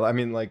yeah, I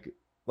mean, like,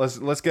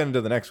 let's get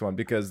into the next one,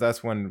 because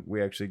that's when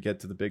we actually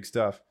get to the big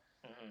stuff.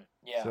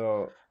 Yeah.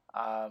 So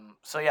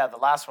yeah, the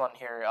last one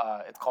here,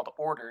 it's called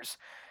Orders.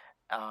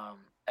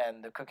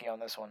 And the cookie on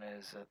this one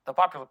is the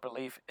popular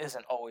belief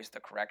isn't always the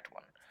correct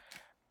one.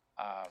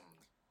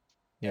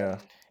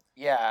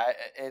 yeah,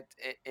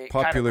 it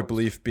Popular kinda goes,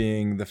 belief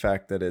being the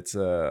fact that it's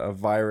a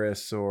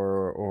virus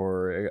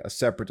or a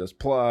separatist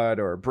plot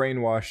or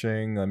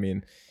brainwashing. I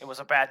mean, it was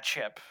a bad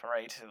chip,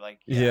 right? Like,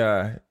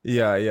 yeah,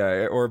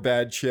 or a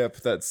bad chip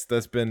that's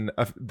been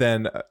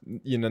then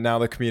now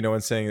the Camino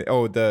and saying,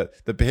 oh, the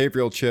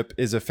behavioral chip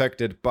is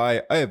affected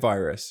by a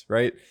virus,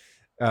 right?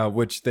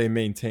 Which they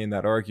maintain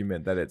that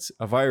argument that it's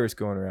a virus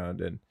going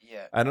around, and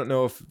yeah, I don't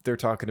know if they're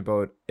talking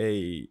about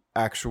a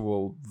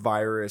actual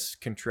virus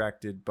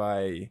contracted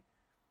by.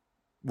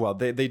 Well,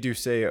 they do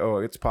say, oh,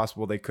 it's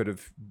possible they could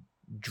have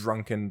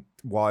drunken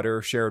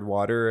water, shared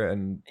water,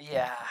 and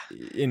yeah.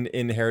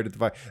 inherited the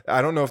virus.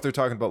 I don't know if they're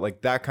talking about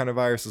like that kind of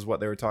virus is what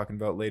they were talking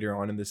about later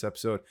on in this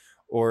episode,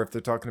 or if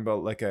they're talking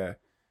about like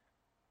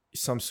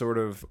some sort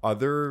of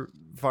other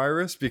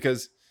virus,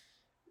 because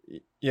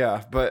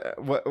yeah,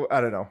 but what I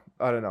don't know.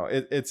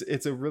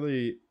 It's a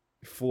really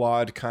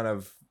flawed kind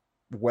of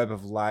web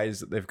of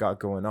lies that they've got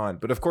going on.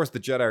 But of course, the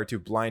Jedi are too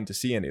blind to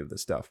see any of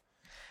this stuff.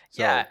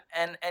 So, Yeah,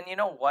 and you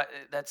know what?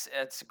 That's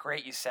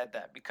great you said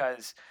that,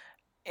 because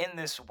in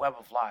this web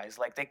of lies,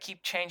 like they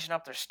keep changing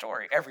up their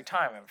story every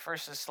time. And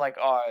first it's like,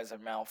 oh, it's a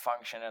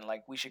malfunction, and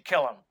like we should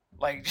kill him.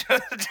 Like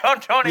don't even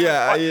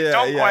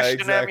don't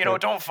question him. You know,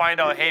 don't find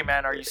out. Hey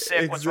man, are you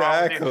sick? What's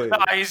wrong with you? No,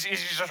 he's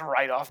just a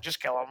write-off. Just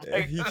kill him.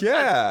 Like,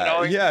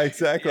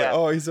 exactly. Yeah.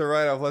 Oh, he's a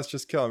write-off. Let's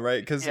just kill him,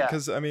 right?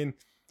 Because I mean,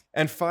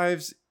 and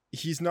Fives,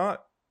 he's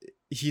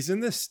in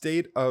this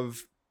state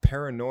of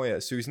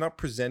paranoia, so he's not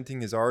presenting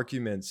his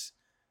arguments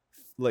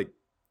like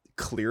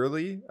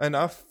clearly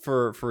enough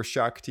for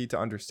Shakti to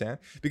understand,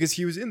 because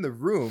he was in the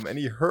room and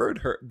he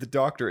heard the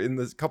doctor in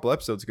this couple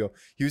episodes ago.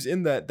 He was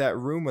in that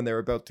room when they were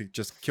about to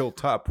just kill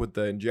Tup with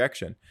the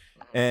injection,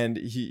 and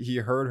he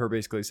heard her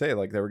basically say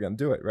like they were gonna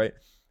do it, right?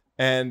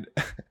 And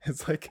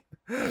it's like,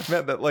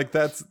 man,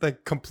 that's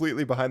like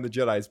completely behind the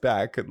Jedi's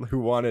back, who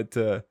wanted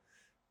to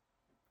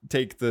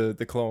take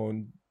the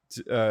clone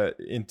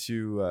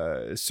into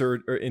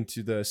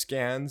the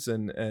scans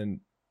and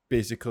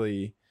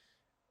basically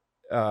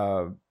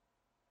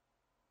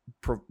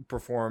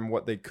perform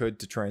what they could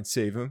to try and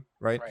save him,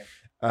 right?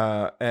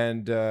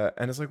 And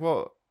it's like,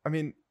 well, I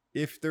mean,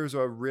 if there's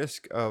a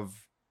risk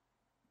of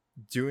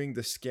doing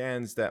the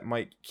scans that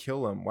might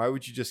kill him, why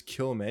would you just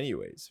kill him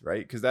anyways,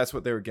 right? Because that's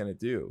what they were gonna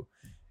do,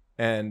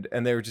 and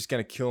they were just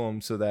gonna kill him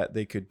so that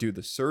they could do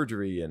the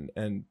surgery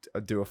and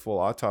do a full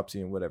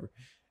autopsy and whatever.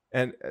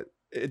 And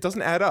it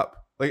doesn't add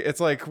up. Like, it's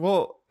like,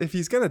 well, if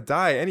he's gonna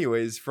die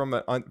anyways from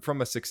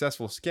a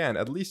successful scan,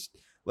 at least,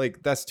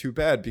 like, that's too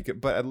bad,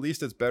 but at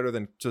least it's better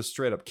than just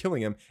straight up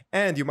killing him,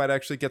 and you might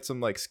actually get some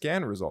like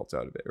scan results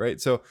out of it,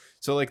 right? So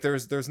like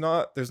there's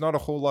not a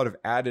whole lot of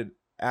added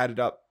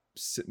up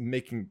sense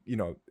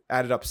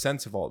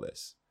of all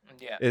this.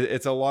 Yeah,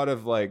 it's a lot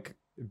of like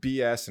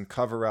BS and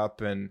cover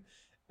up and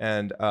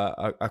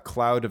a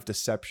cloud of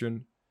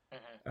deception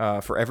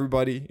for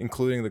everybody,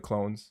 including the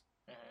clones.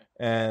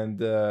 And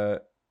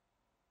that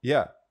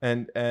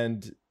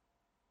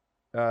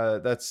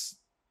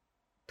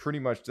pretty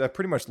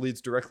much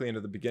leads directly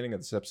into the beginning of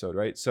this episode,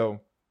 right?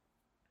 So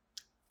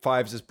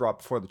Fives is brought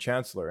before the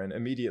Chancellor, and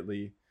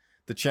immediately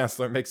the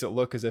Chancellor makes it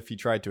look as if he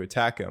tried to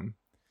attack him.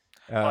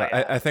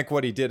 I think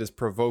what he did is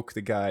provoke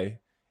the guy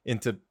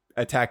into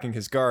attacking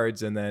his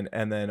guards, and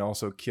then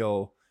also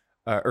kill.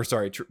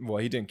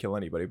 He didn't kill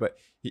anybody, but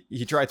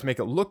he tried to make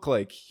it look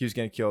like he was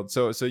getting killed.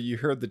 So you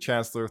heard the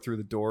Chancellor through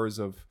the doors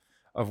of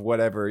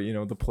whatever,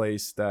 the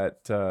place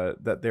that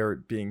they're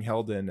being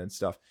held in and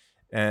stuff,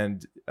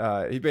 and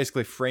he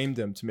basically framed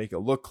him to make it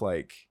look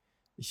like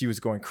he was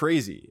going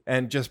crazy.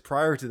 And just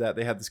prior to that,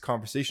 they had this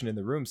conversation in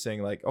the room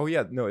saying like, oh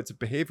yeah, no, it's a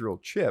behavioral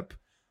chip,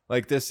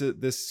 like this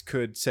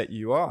could set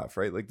you off,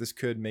 right? Like this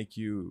could make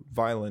you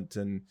violent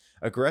and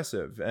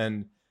aggressive,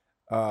 and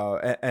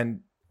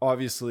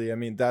obviously, I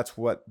mean, that's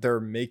what they're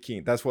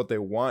making, that's what they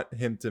want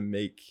him to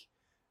make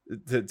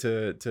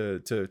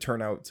to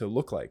turn out to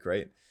look like,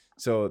 right?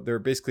 So they're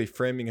basically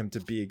framing him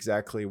to be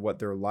exactly what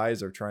their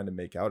lies are trying to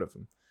make out of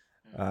him.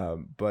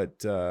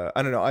 But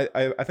I don't know.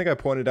 I think I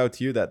pointed out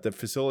to you that the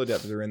facility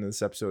that they're in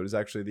this episode is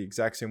actually the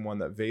exact same one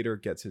that Vader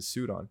gets his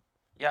suit on.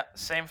 Yeah,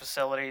 same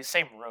facility,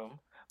 same room.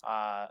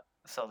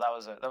 So that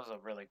was a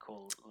really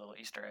cool little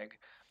Easter egg.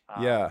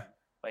 But yeah,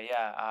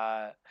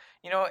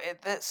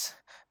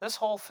 this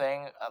whole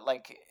thing,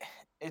 like,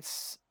 it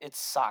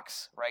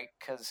sucks, right?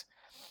 Because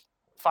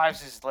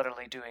Fives is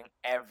literally doing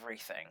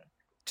everything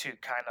to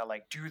kind of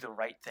like do the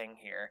right thing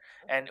here,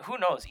 and who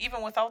knows,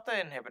 even without the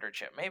inhibitor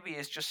chip, maybe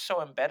it's just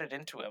so embedded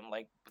into him,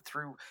 like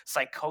through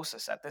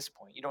psychosis at this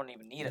point, you don't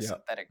even need a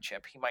synthetic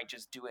chip, he might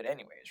just do it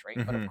anyways,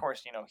 right? But of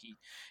course,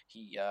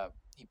 he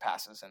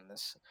passes in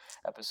this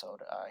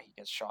episode, he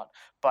gets shot,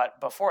 but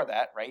before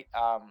that, right,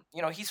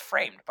 he's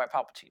framed by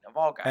Palpatine of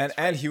all guys,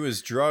 and he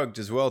was drugged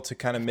as well to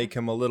kind of make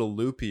him a little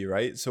loopy,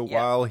 right? So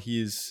while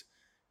he's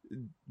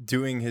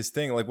doing his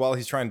thing, like while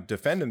he's trying to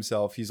defend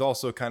himself, he's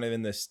also kind of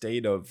in this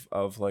state of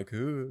like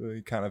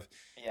kind of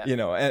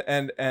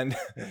and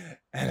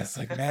it's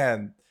like,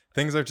 man,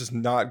 things are just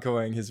not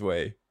going his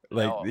way.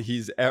 Like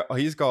he's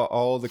got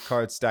all the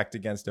cards stacked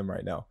against him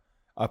right now.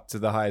 up to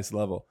the highest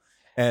level.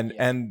 And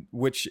in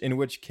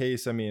which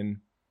case, I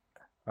mean,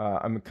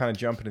 I'm kind of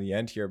jumping to the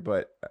end here,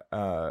 but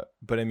I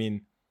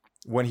mean,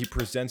 when he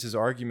presents his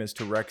arguments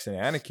to Rex and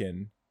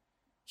Anakin,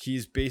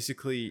 he's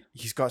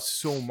got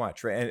so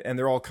much, right? And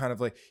they're all kind of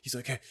like, he's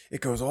like, hey,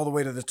 it goes all the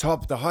way to the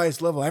top, the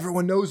highest level.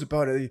 Everyone knows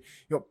about it.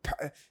 You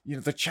know,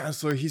 the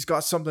Chancellor, he's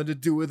got something to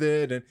do with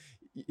it. And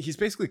he's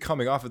basically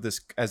coming off of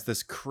this as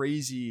this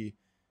crazy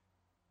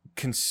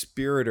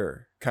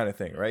conspirator kind of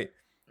thing, right?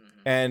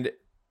 And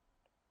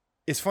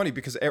it's funny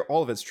because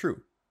all of it's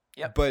true.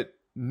 Yep. But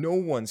no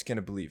one's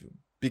gonna believe him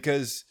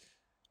because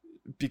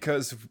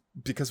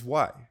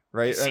why,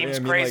 right? It seems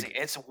crazy. Like,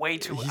 it's way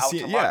too out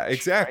to lunch. Yeah,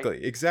 exactly,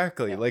 right?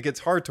 exactly. Yeah. Like,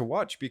 it's hard to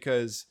watch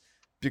because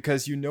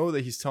you know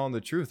that he's telling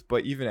the truth.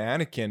 But even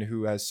Anakin,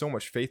 who has so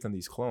much faith in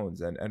these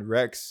clones, and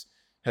Rex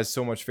has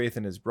so much faith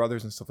in his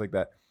brothers and stuff like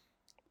that,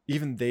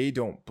 even they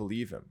don't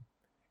believe him.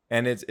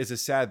 And it's a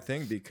sad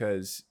thing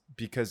because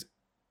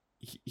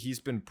he's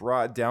been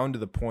brought down to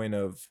the point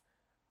of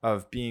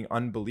being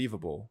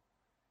unbelievable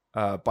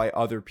by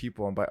other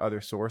people and by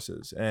other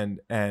sources,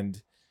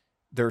 and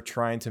they're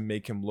trying to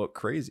make him look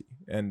crazy,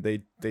 and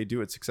they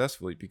do it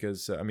successfully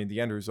because I mean, the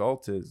end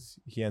result is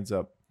he ends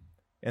up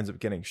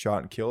getting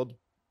shot and killed,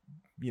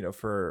 you know,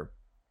 for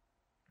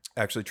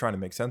actually trying to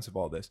make sense of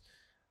all this.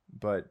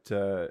 But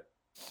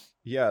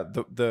yeah,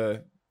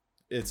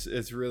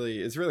 it's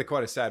really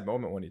quite a sad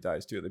moment when he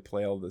dies too. They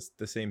play all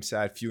the same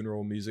sad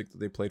funeral music that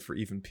they played for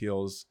Even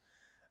Peel's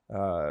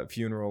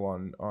funeral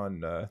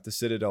on the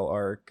Citadel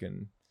arc,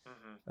 and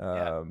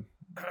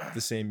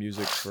the same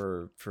music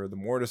for the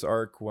Mortis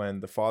arc when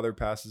the father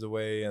passes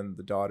away and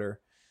the daughter.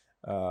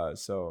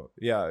 So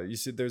yeah, you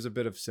see there's a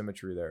bit of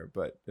symmetry there,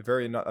 but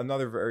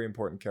another very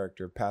important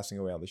character passing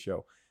away on the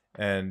show,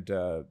 and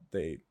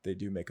they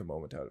do make a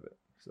moment out of it.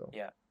 So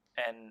yeah,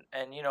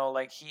 and you know,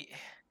 like he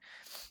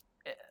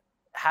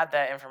had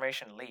that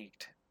information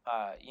leaked,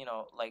 you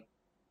know, like,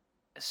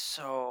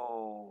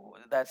 so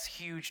that's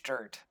huge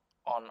dirt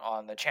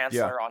on the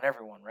Chancellor, on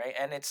everyone, right?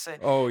 And it's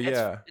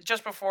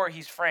just before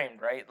he's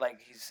framed, right? Like,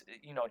 he's,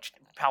 you know,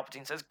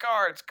 Palpatine says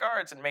guards,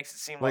 and makes it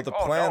seem like the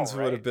plans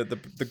would have been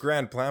the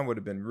grand plan would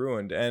have been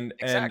ruined. And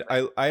exactly.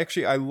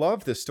 and I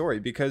love this story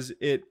because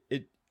it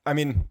I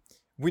mean,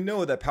 we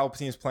know that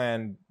Palpatine's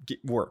plan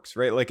works,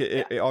 right? Like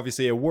it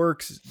obviously it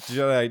works.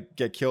 Jedi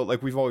get killed,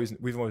 like we've always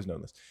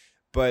known this.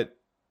 But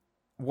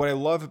what I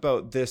love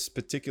about this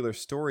particular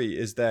story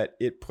is that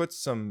it puts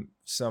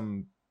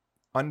some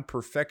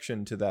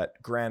unperfection to that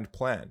grand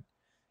plan.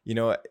 You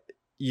know,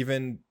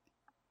 even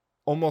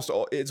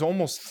it's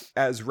almost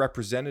as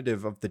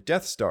representative of the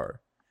Death Star.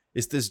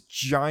 It's this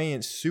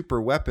giant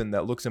super weapon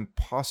that looks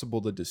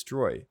impossible to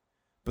destroy,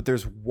 but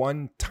there's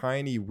one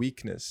tiny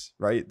weakness,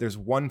 right? There's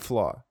one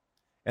flaw,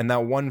 and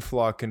that one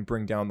flaw can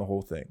bring down the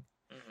whole thing.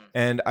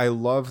 And I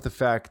love the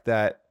fact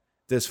that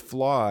this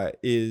flaw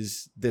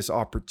is this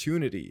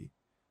opportunity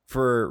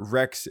for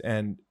Rex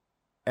and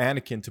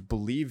Anakin to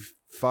believe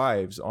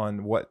Fives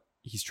on what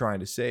he's trying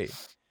to say,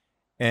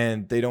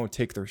 and they don't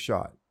take their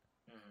shot,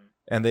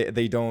 and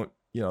they don't,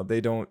 you know,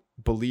 they don't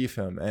believe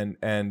him,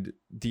 and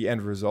the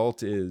end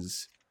result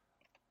is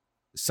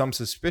some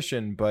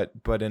suspicion,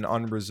 but an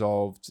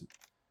unresolved,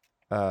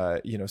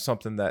 you know,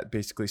 something that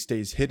basically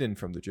stays hidden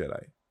from the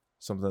Jedi,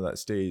 something that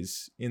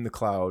stays in the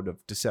cloud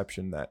of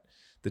deception that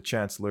the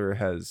Chancellor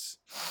has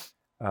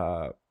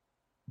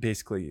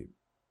basically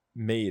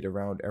made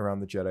around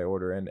the Jedi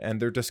Order, and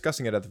they're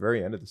discussing it at the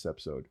very end of this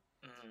episode.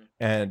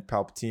 And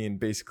Palpatine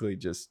basically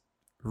just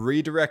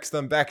redirects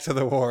them back to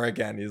the war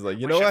again. He's like,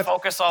 you know what?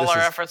 Focus all our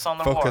efforts on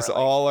the war. Focus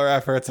all our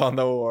efforts on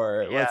the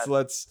war. Yeah.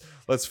 Let's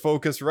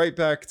focus right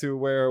back to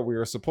where we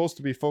were supposed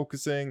to be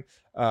focusing,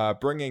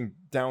 bringing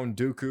down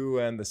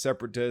Dooku and the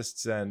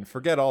Separatists, and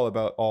forget all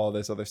about all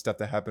this other stuff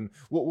that happened.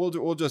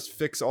 We'll just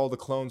fix all the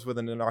clones with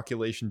an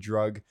inoculation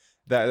drug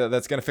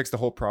that's gonna fix the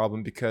whole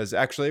problem, because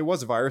actually it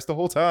was a virus the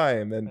whole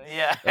time. And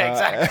yeah,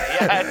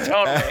 exactly. Yeah,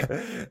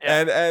 totally.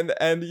 Yeah.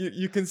 And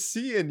you can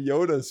see in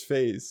Yoda's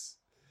face,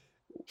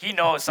 he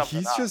knows something.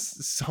 He's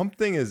just,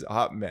 something is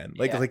up, man.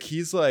 Like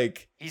he's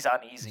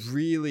uneasy,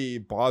 really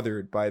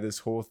bothered by this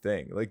whole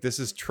thing. Like, this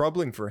is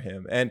troubling for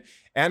him. And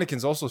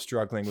Anakin's also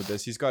struggling with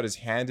this. He's got his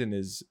head in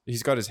his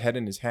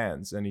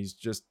hands, and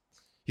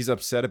he's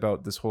upset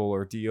about this whole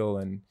ordeal.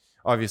 And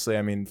obviously,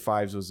 I mean,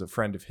 Fives was a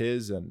friend of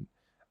his, and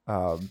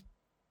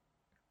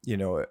you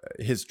know,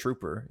 his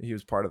trooper. He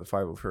was part of the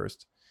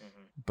 501st.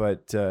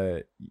 But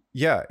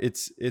yeah,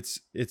 it's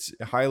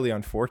highly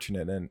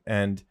unfortunate,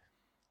 and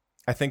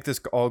I think this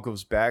all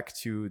goes back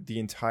to the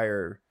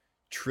entire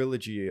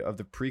trilogy of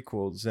the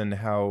prequels, and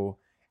how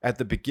at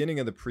the beginning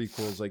of the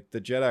prequels, like,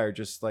 the Jedi are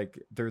just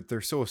like, they're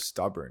so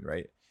stubborn,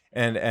 right?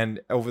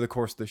 And over the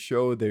course of the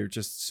show, they're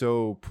just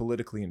so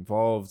politically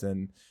involved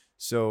and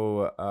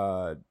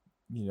so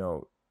you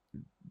know,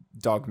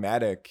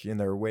 dogmatic in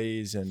their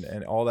ways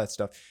and all that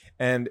stuff.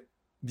 And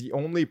the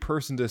only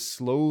person to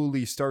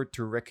slowly start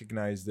to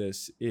recognize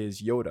this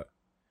is Yoda.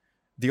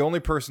 The only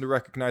person to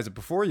recognize it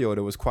before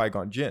Yoda was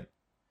Qui-Gon Jinn.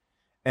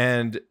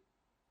 And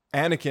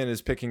Anakin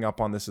is picking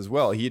up on this as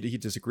well. He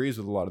disagrees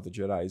with a lot of the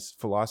Jedi's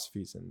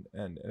philosophies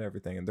and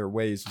everything and their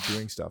ways of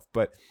doing stuff.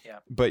 But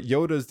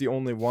Yoda's the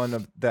only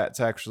one that's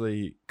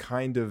actually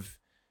kind of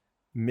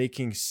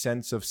making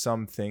sense of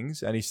some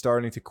things, and he's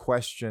starting to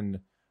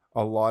question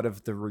a lot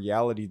of the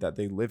reality that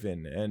they live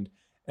in, and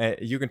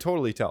you can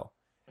totally tell.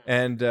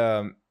 And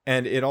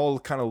it all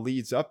kind of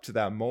leads up to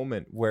that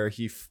moment where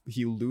he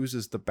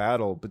loses the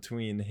battle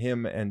between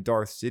him and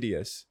Darth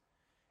Sidious,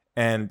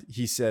 and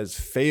he says,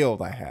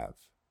 "Failed, I have."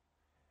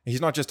 He's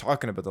not just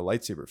talking about the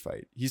lightsaber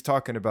fight. He's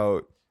talking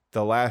about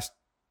the last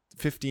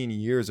 15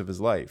 years of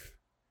his life.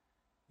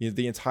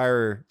 The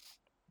entire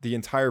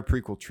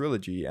prequel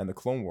trilogy and the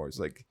Clone Wars,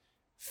 like,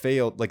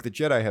 failed. Like, the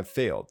Jedi have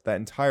failed. That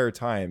entire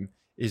time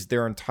is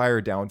their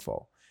entire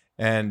downfall.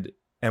 And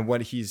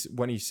when he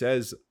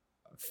says,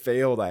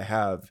 "Failed, I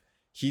have,"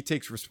 he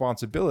takes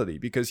responsibility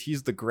because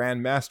he's the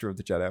Grand Master of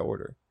the Jedi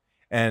Order.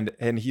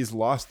 And he's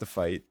lost the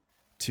fight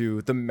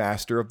to the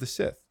Master of the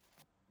Sith.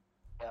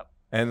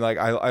 And like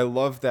I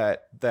love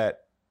that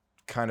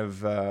kind of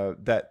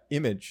that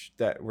image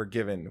that we're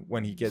given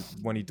when he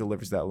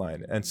delivers that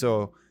line. And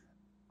so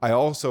I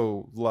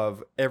also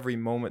love every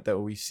moment that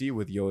we see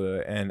with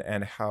Yoda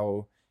and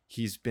how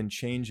he's been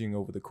changing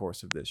over the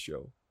course of this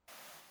show.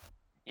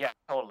 Yeah,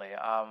 totally.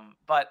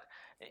 But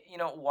you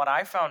know what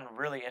I found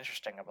really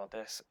interesting about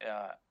this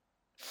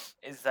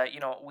is that, you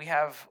know, we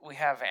have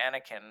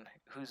Anakin,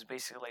 who's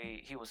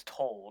basically, he was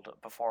told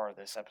before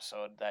this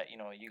episode that, you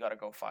know, you got to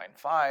go find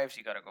Fives,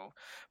 you got to go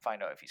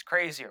find out if he's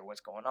crazy or what's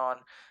going on,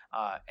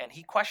 and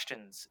he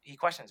questions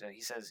it.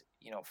 He says,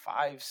 you know,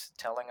 Fives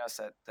telling us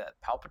that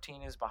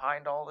Palpatine is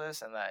behind all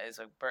this and that is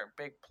a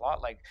big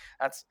plot. Like,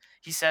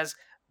 he says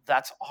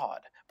that's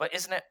odd, but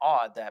isn't it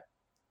odd that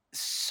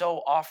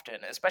so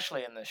often,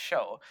 especially in this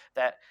show,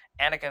 that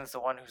Anakin's the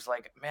one who's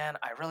like, man,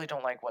 I really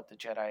don't like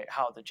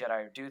how the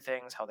Jedi do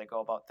things, how they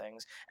go about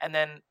things. And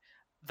then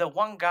the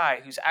one guy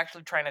who's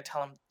actually trying to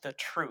tell him the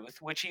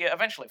truth, which he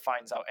eventually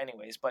finds out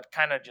anyways, but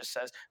kind of just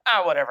says,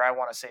 whatever, I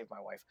want to save my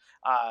wife.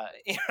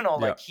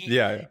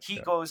 He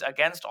goes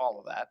against all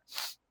of that.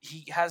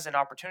 He has an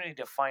opportunity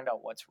to find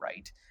out what's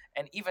right.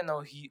 And even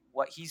though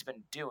what he's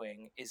been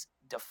doing is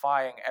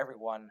defying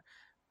everyone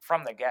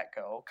from the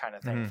get-go kind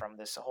of thing, from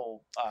this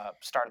whole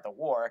start of the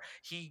war,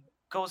 he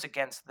goes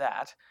against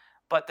that,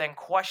 but then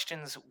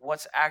questions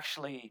what's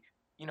actually,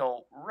 you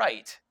know,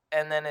 right.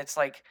 And then it's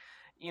like,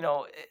 you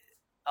know,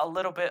 a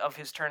little bit of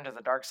his turn to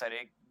the dark side,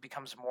 it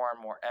becomes more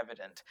and more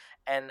evident.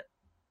 And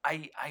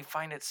I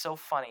find it so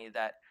funny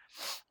that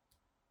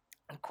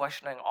in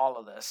questioning all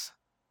of this,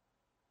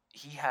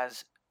 he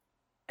has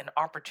an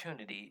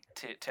opportunity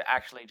to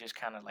actually just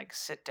kind of like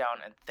sit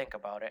down and think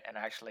about it and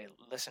actually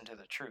listen to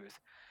the truth.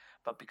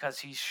 But because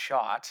he's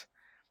shot,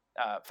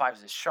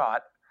 Fives is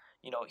shot,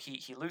 you know,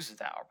 he loses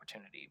that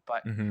opportunity.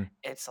 But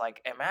it's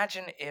like,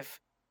 imagine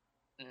if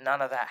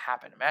none of that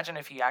happened. Imagine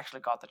if he actually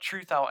got the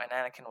truth out and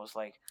Anakin was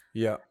like,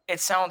 it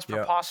sounds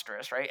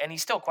preposterous, right? And he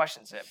still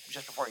questions it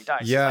just before he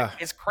dies. Yeah.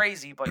 Like, it's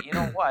crazy, but you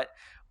know what?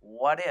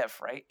 What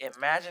if, right?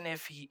 Imagine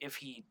if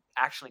he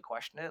actually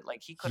questioned it,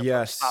 like he could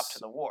have put a stop to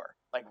the war,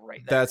 like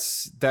right there.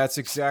 That's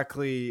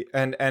exactly,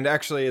 and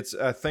actually, it's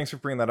thanks for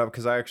bringing that up,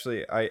 because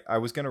I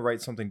was gonna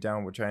write something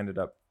down, which I ended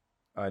up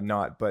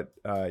not, but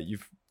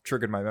you've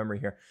triggered my memory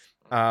here.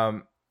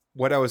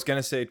 What I was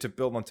gonna say to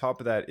build on top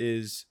of that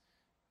is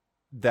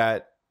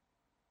that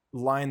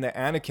line that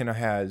Anakin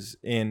has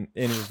in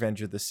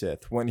Revenge of the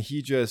Sith, when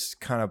he just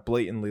kind of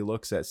blatantly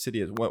looks at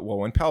Sidious.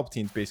 When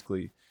Palpatine's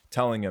basically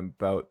telling him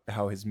about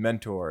how his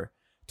mentor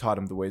taught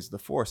him the ways of the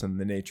Force and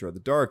the nature of the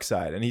dark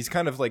side, and he's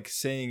kind of like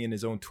saying in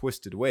his own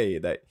twisted way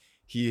that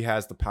he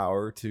has the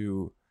power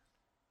to,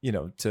 you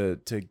know, to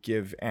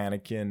give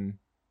Anakin,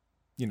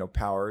 you know,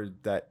 power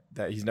that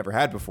he's never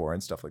had before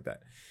and stuff like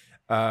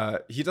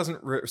that. He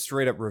doesn't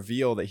straight up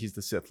reveal that he's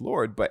the Sith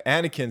Lord, but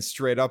Anakin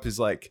straight up is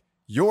like,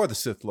 "You're the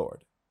Sith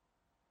Lord."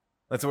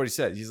 That's what he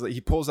said. He's like, he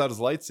pulls out his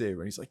lightsaber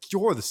and he's like,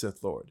 "You're the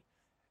Sith Lord,"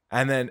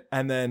 and then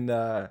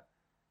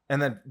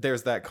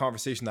there's that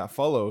conversation that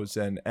follows,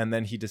 and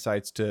then he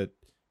decides he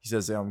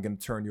says, "I'm going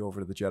to turn you over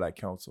to the Jedi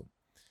Council,"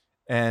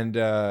 and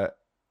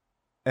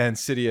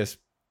Sidious,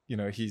 you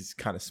know, he's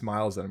kind of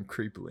smiles at him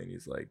creepily, and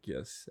he's like,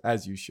 "Yes,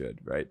 as you should,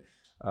 right?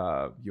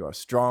 You are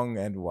strong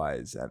and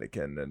wise,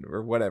 Anakin," and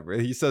or whatever.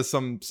 He says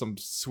some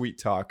sweet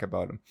talk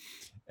about him,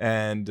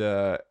 and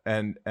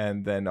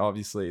then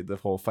obviously the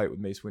whole fight with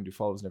Mace Windu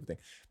follows and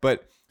everything.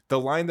 But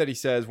the line that he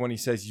says when he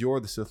says, "You're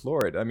the Sith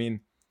Lord," I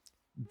mean,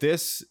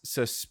 this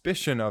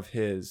suspicion of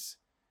his,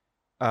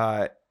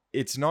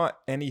 it's not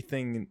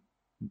anything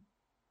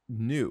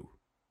new,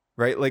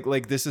 right?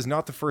 Like this is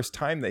not the first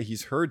time that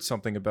he's heard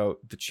something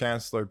about the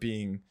Chancellor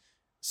being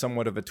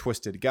somewhat of a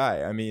twisted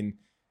guy. I mean,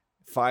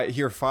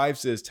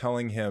 Fives is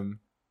telling him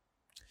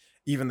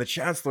even the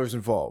Chancellor's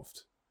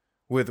involved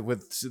with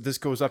this,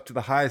 goes up to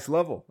the highest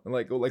level,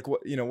 like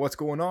what, you know, what's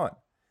going on,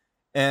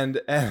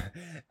 and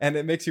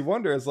it makes you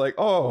wonder. It's like,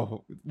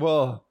 oh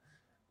well,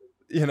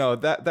 you know,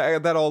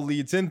 that all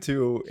leads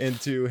into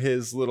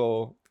his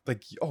little,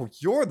 like, "Oh,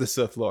 you're the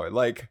Sith Lord."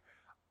 Like,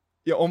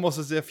 almost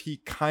as if he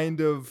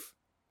kind of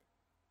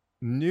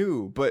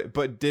knew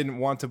but didn't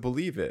want to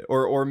believe it,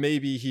 or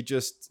maybe he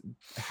just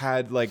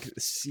had like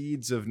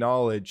seeds of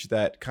knowledge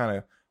that kind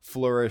of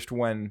flourished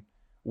when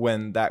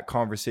that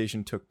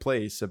conversation took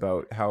place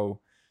about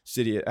how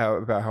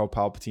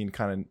Palpatine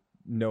kind of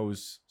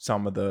knows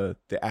some of the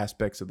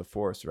aspects of the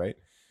Force, right?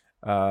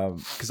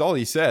 Because all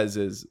he says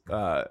is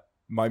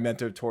my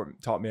mentor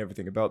taught me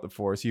everything about the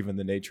Force, even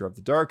the nature of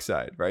the dark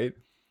side, right?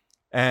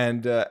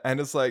 And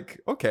it's like,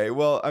 okay,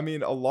 well, I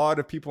mean, a lot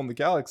of people in the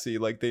galaxy,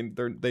 like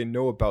they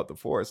know about the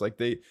Force, like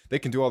they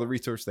can do all the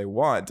research they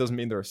want. It doesn't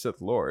mean they're a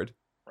Sith Lord,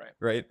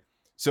 right?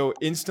 So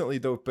instantly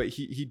though, but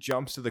he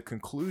jumps to the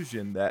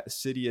conclusion that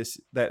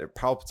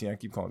Palpatine, I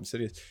keep calling him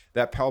Sidious,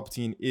 that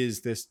Palpatine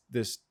is this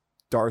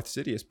Darth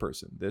Sidious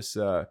person,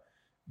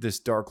 this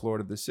Dark Lord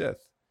of the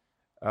Sith,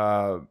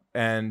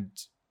 and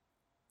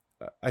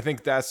I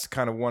think that's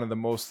kind of one of the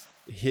most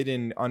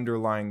hidden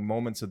underlying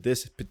moments of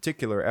this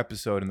particular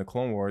episode in the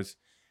Clone Wars,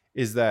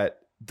 is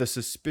that the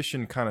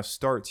suspicion kind of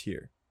starts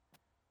here.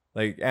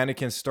 Like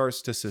Anakin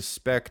starts to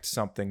suspect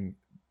something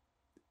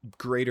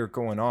greater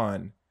going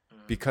on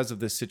because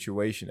of this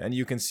situation, and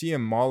you can see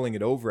him mulling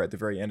it over at the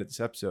very end of this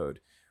episode.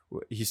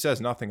 He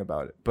says nothing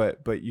about it,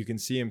 but you can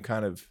see him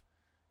kind of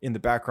in the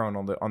background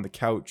on the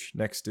couch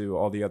next to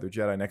all the other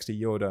Jedi, next to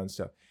Yoda and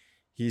stuff.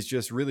 He's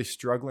just really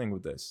struggling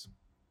with this.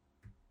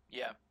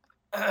 Yeah.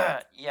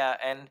 Yeah,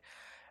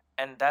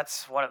 and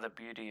that's one of the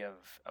beauty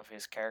of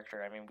his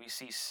character. I mean, we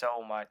see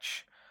so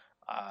much.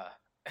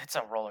 It's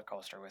a roller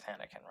coaster with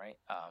Anakin, right?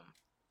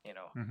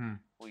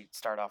 We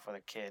start off with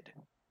a kid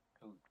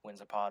who wins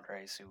a pod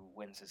race, who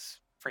wins his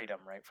freedom,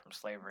 right, from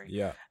slavery,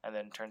 and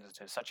then turns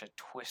into such a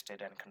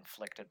twisted and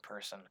conflicted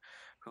person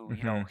who,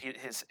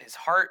 his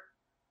heart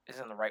is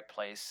in the right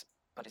place,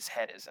 but his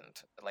head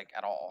isn't, like,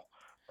 at all,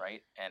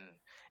 right? And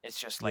it's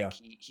just like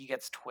he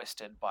gets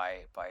twisted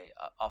by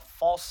a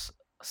false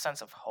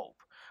sense of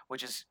hope,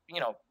 which is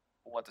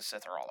what the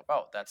Sith are all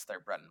about. That's their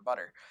bread and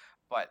butter.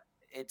 But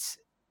it's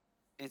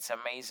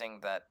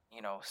amazing that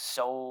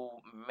so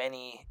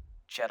many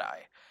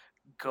Jedi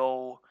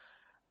go,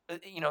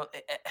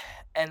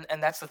 and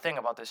that's the thing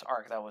about this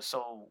arc that was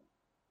so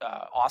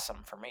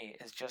awesome for me,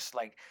 is just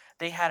like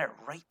they had it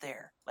right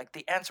there. Like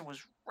the answer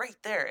was right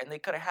there, and they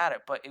could have had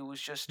it, but it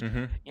was just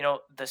the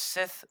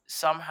Sith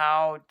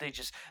somehow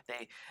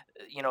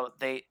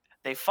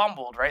they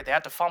fumbled, right? They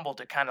had to fumble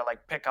to kind of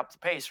like pick up the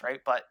pace, right?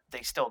 But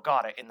they still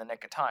got it in the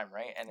nick of time,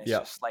 right? And it's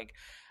just like,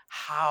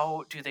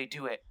 how do they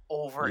do it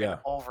over and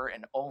over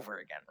and over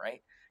again,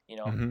 right?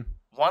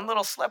 One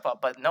little slip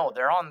up, but no,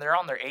 they're on their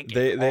A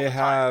game. They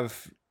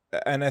have,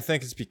 and I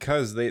think it's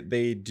because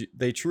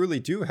they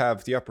truly do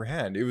have the upper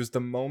hand. It was the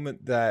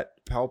moment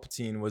that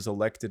Palpatine was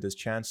elected as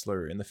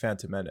Chancellor in the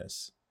Phantom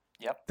Menace.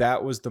 Yep.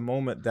 That was the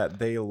moment that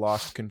they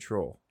lost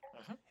control.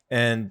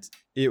 And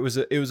it was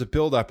a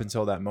build up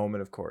until that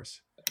moment, of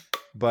course,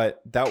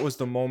 but that was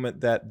the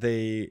moment that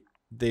they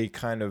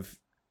kind of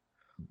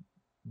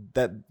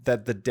that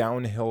the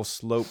downhill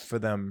slope for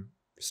them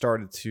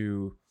started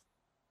to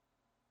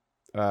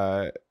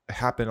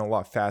happen a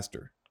lot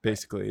faster.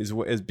 Basically,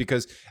 is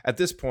because at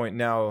this point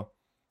now,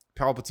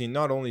 Palpatine,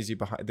 not only is he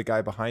the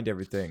guy behind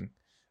everything,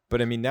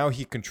 but I mean now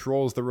he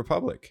controls the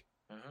Republic,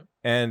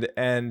 and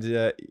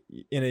in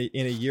a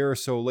year or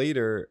so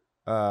later,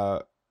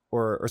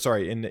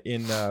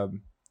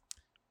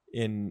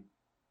 in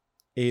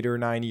 8 or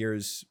 9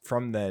 years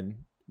from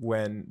then,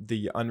 when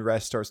the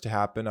unrest starts to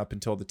happen up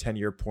until the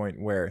 10-year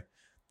point where,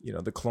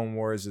 the Clone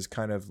Wars is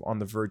kind of on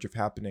the verge of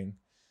happening.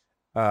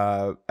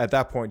 At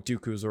that point,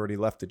 Dooku's already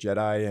left the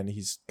Jedi, and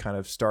he's kind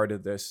of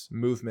started this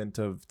movement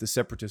of the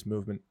Separatist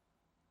movement.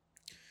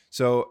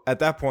 So at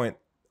that point,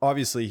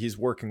 obviously, he's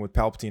working with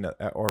Palpatine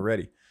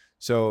already.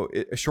 So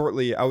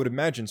I would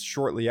imagine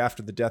shortly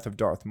after the death of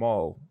Darth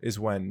Maul is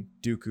when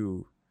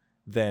Dooku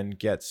then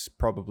gets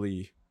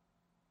probably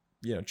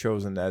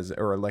chosen as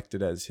or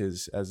elected as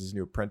his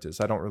new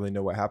apprentice. I don't really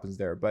know what happens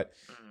there, but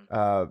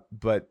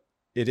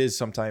it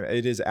is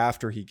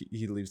after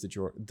he leaves the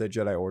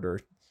Jedi Order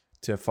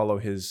to follow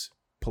his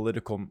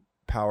political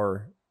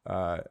power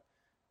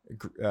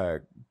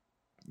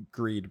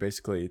greed,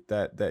 basically,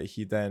 that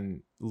he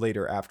then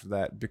later after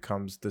that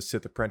becomes the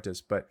Sith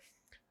apprentice. But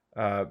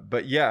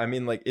yeah, I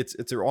mean, like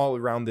it's all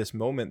around this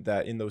moment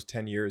that in those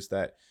 10 years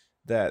that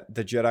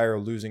the Jedi are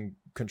losing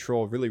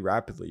control really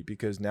rapidly,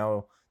 because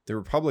now the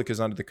Republic is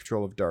under the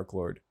control of Dark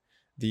Lord.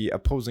 The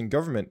opposing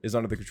government is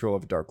under the control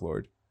of Dark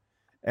Lord.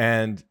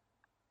 And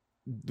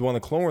when the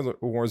Clone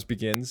Wars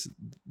begins,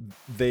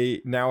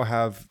 they now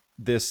have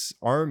this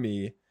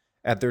army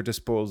at their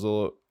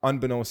disposal,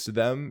 unbeknownst to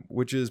them,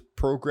 which is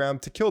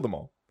programmed to kill them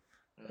all.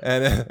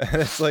 And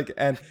it's like,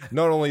 and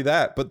not only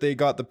that, but they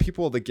got the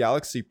people of the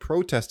galaxy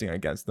protesting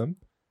against them,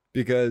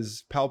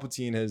 because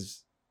Palpatine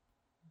is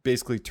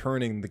basically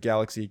turning the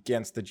galaxy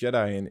against the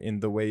Jedi in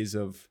the ways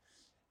of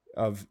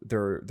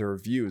their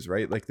views,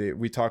 right? Like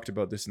we talked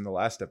about this in the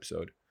last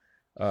episode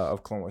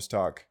of Clone Wars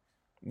Talk,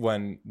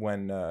 when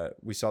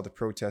we saw the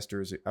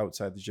protesters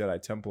outside the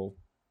Jedi Temple.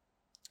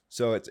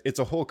 So it's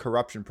a whole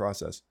corruption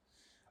process.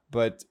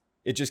 but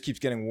it just keeps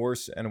getting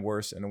worse and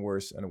worse and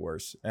worse and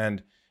worse.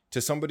 And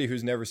to somebody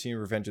who's never seen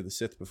Revenge of the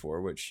Sith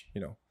before, which,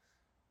 you know,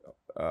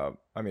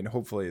 I mean,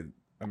 hopefully,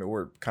 I mean,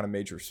 we're kind of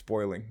major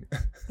spoiling.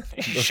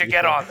 You should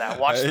get on that.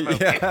 Watch the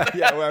movie.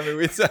 Yeah. Well, I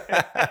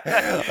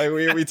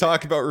mean, we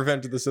talk about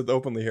Revenge of the Sith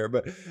openly here,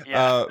 but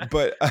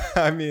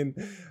I mean,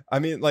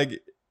 like,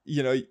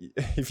 you know,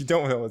 if you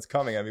don't know what's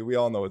coming, I mean, we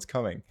all know what's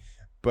coming,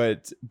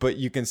 but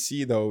you can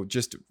see though,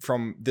 just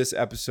from this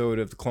episode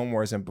of the Clone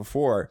Wars and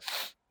before,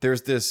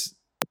 there's this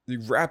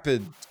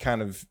rapid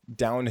kind of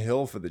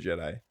downhill for the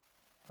Jedi,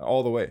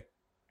 all the way.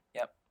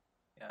 Yep.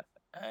 Yeah.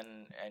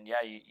 And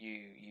yeah,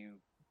 you.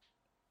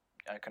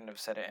 I couldn't have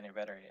said it any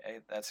better.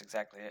 That's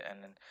exactly it. And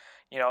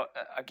you know,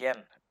 again,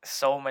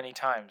 so many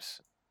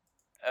times,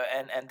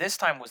 and this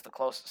time was the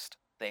closest.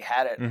 They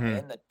had it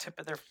in the tip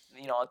of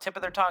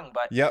their tongue,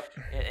 but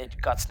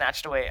it got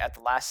snatched away at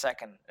the last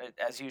second,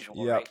 as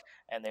usual, right?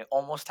 And they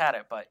almost had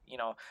it, but you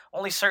know,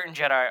 only certain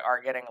Jedi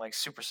are getting like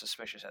super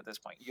suspicious at this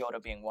point.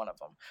 Yoda being one of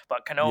them,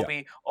 but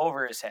Kenobi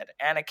over his head.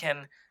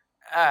 Anakin.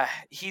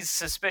 He's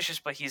suspicious,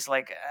 but he's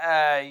like,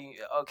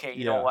 okay,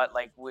 you know what?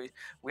 Like we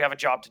have a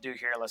job to do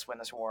here. Let's win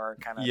this war,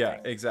 kind of thing. Yeah,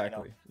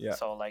 exactly. You know? Yeah.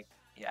 So like,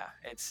 yeah,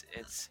 it's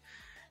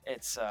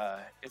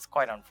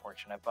quite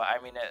unfortunate, but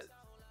I mean,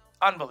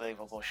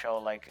 unbelievable show.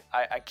 Like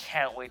I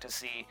can't wait to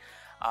see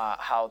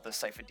how the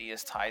Sifo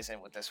Dyas ties in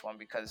with this one,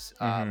 because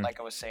like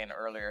I was saying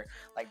earlier,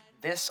 like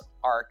this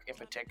arc in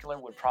particular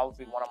would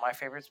probably be one of my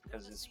favorites,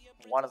 because it's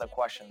one of the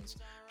questions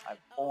I've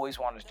always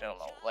wanted to know,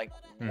 like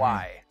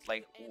why?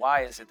 Like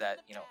why is it that,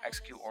 you know,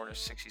 execute Order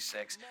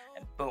 66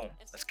 and boom,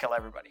 let's kill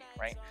everybody,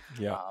 right?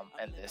 Yeah.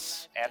 And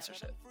this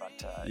answers it, but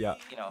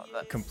you know,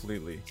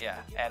 completely. Yeah,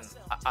 and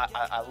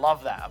I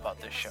love that about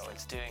this show.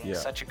 It's doing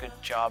such a good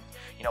job,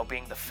 you know,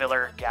 being the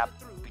filler gap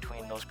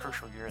between those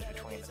crucial years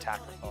between Attack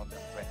of the Clones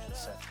and Revenge of the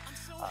Sith.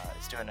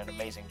 It's doing an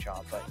amazing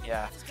job, but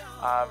yeah,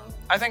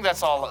 I think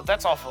that's all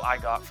I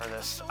got for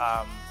this.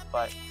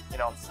 But you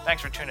know,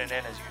 thanks for tuning in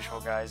as usual,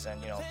 guys, and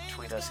you know,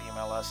 tweet us,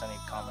 email us any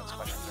comments,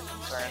 questions, or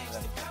concerns,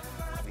 and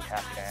I'll be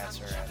happy to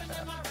answer.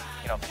 And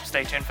you know,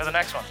 stay tuned for the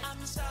next one.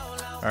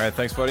 All right,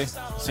 thanks, buddy.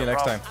 See you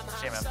next time.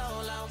 See you, man.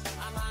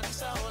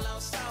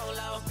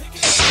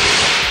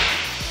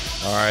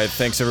 All right,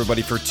 thanks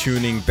everybody for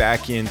tuning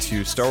back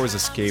into Star Wars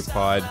Escape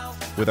Pod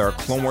with our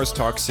Clone Wars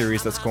Talk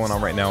series that's going on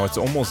right now. It's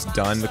almost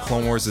done. The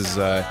Clone Wars is,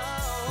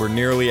 we're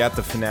nearly at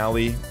the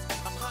finale.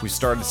 We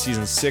started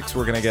season 6.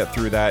 We're going to get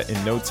through that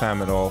in no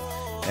time at all.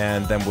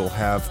 And then we'll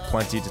have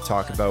plenty to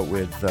talk about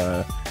with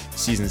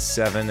season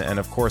 7. And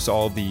of course,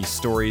 all the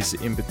stories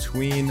in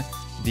between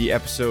the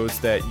episodes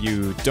that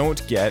you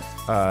don't get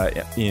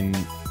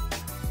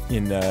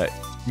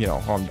you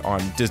know,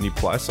 on Disney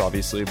Plus.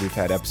 Obviously, we've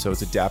had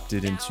episodes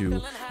adapted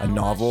into a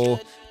novel,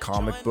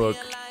 comic book,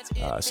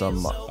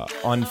 some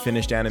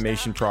unfinished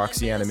animation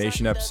proxy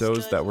animation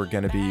episodes that we're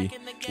going to be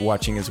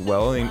watching as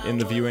well in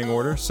the viewing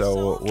order.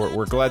 So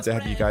we're glad to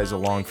have you guys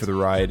along for the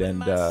ride,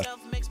 and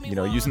you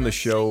know, using the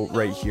show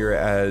right here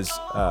as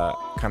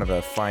kind of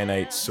a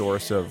finite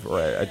source of, or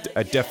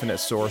a definite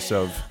source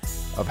of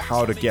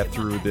how to get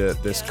through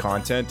this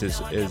content is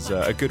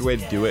a good way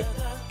to do it.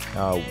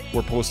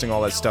 We're posting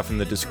all that stuff in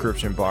the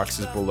description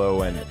boxes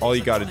below, and all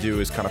you got to do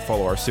is kind of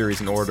follow our series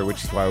in order,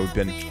 which is why we've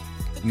been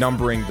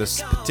numbering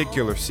this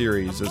particular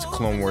series as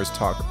Clone Wars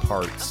Talk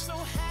Parts.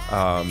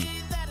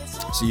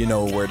 So you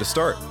know where to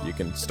start. You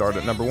can start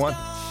at number 1.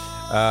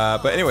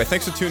 But anyway,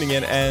 thanks for tuning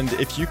in, and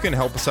if you can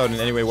help us out in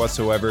any way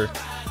whatsoever,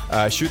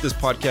 shoot this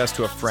podcast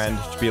to a friend.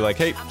 Be like,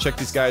 hey, check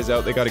these guys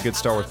out. They got a good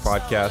Star Wars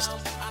podcast.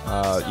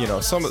 You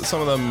know, some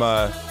of them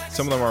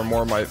are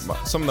more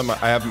some of them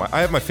I have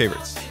my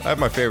favorites. I have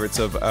my favorites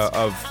of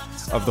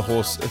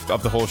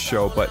the whole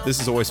show, but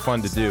this is always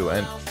fun to do,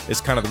 and it's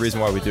kind of the reason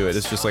why we do it.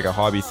 It's just like a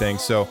hobby thing.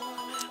 So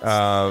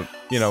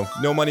you know,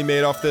 no money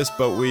made off this,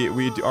 but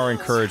we are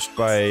encouraged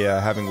by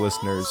having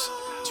listeners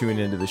tune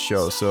into the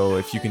show. So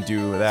if you can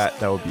do that,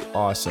 that would be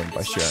awesome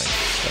by sharing.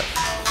 But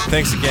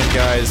thanks again,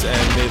 guys,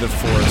 and may the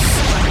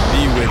Force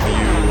be with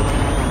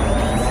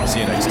you. See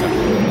you next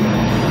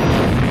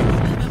time.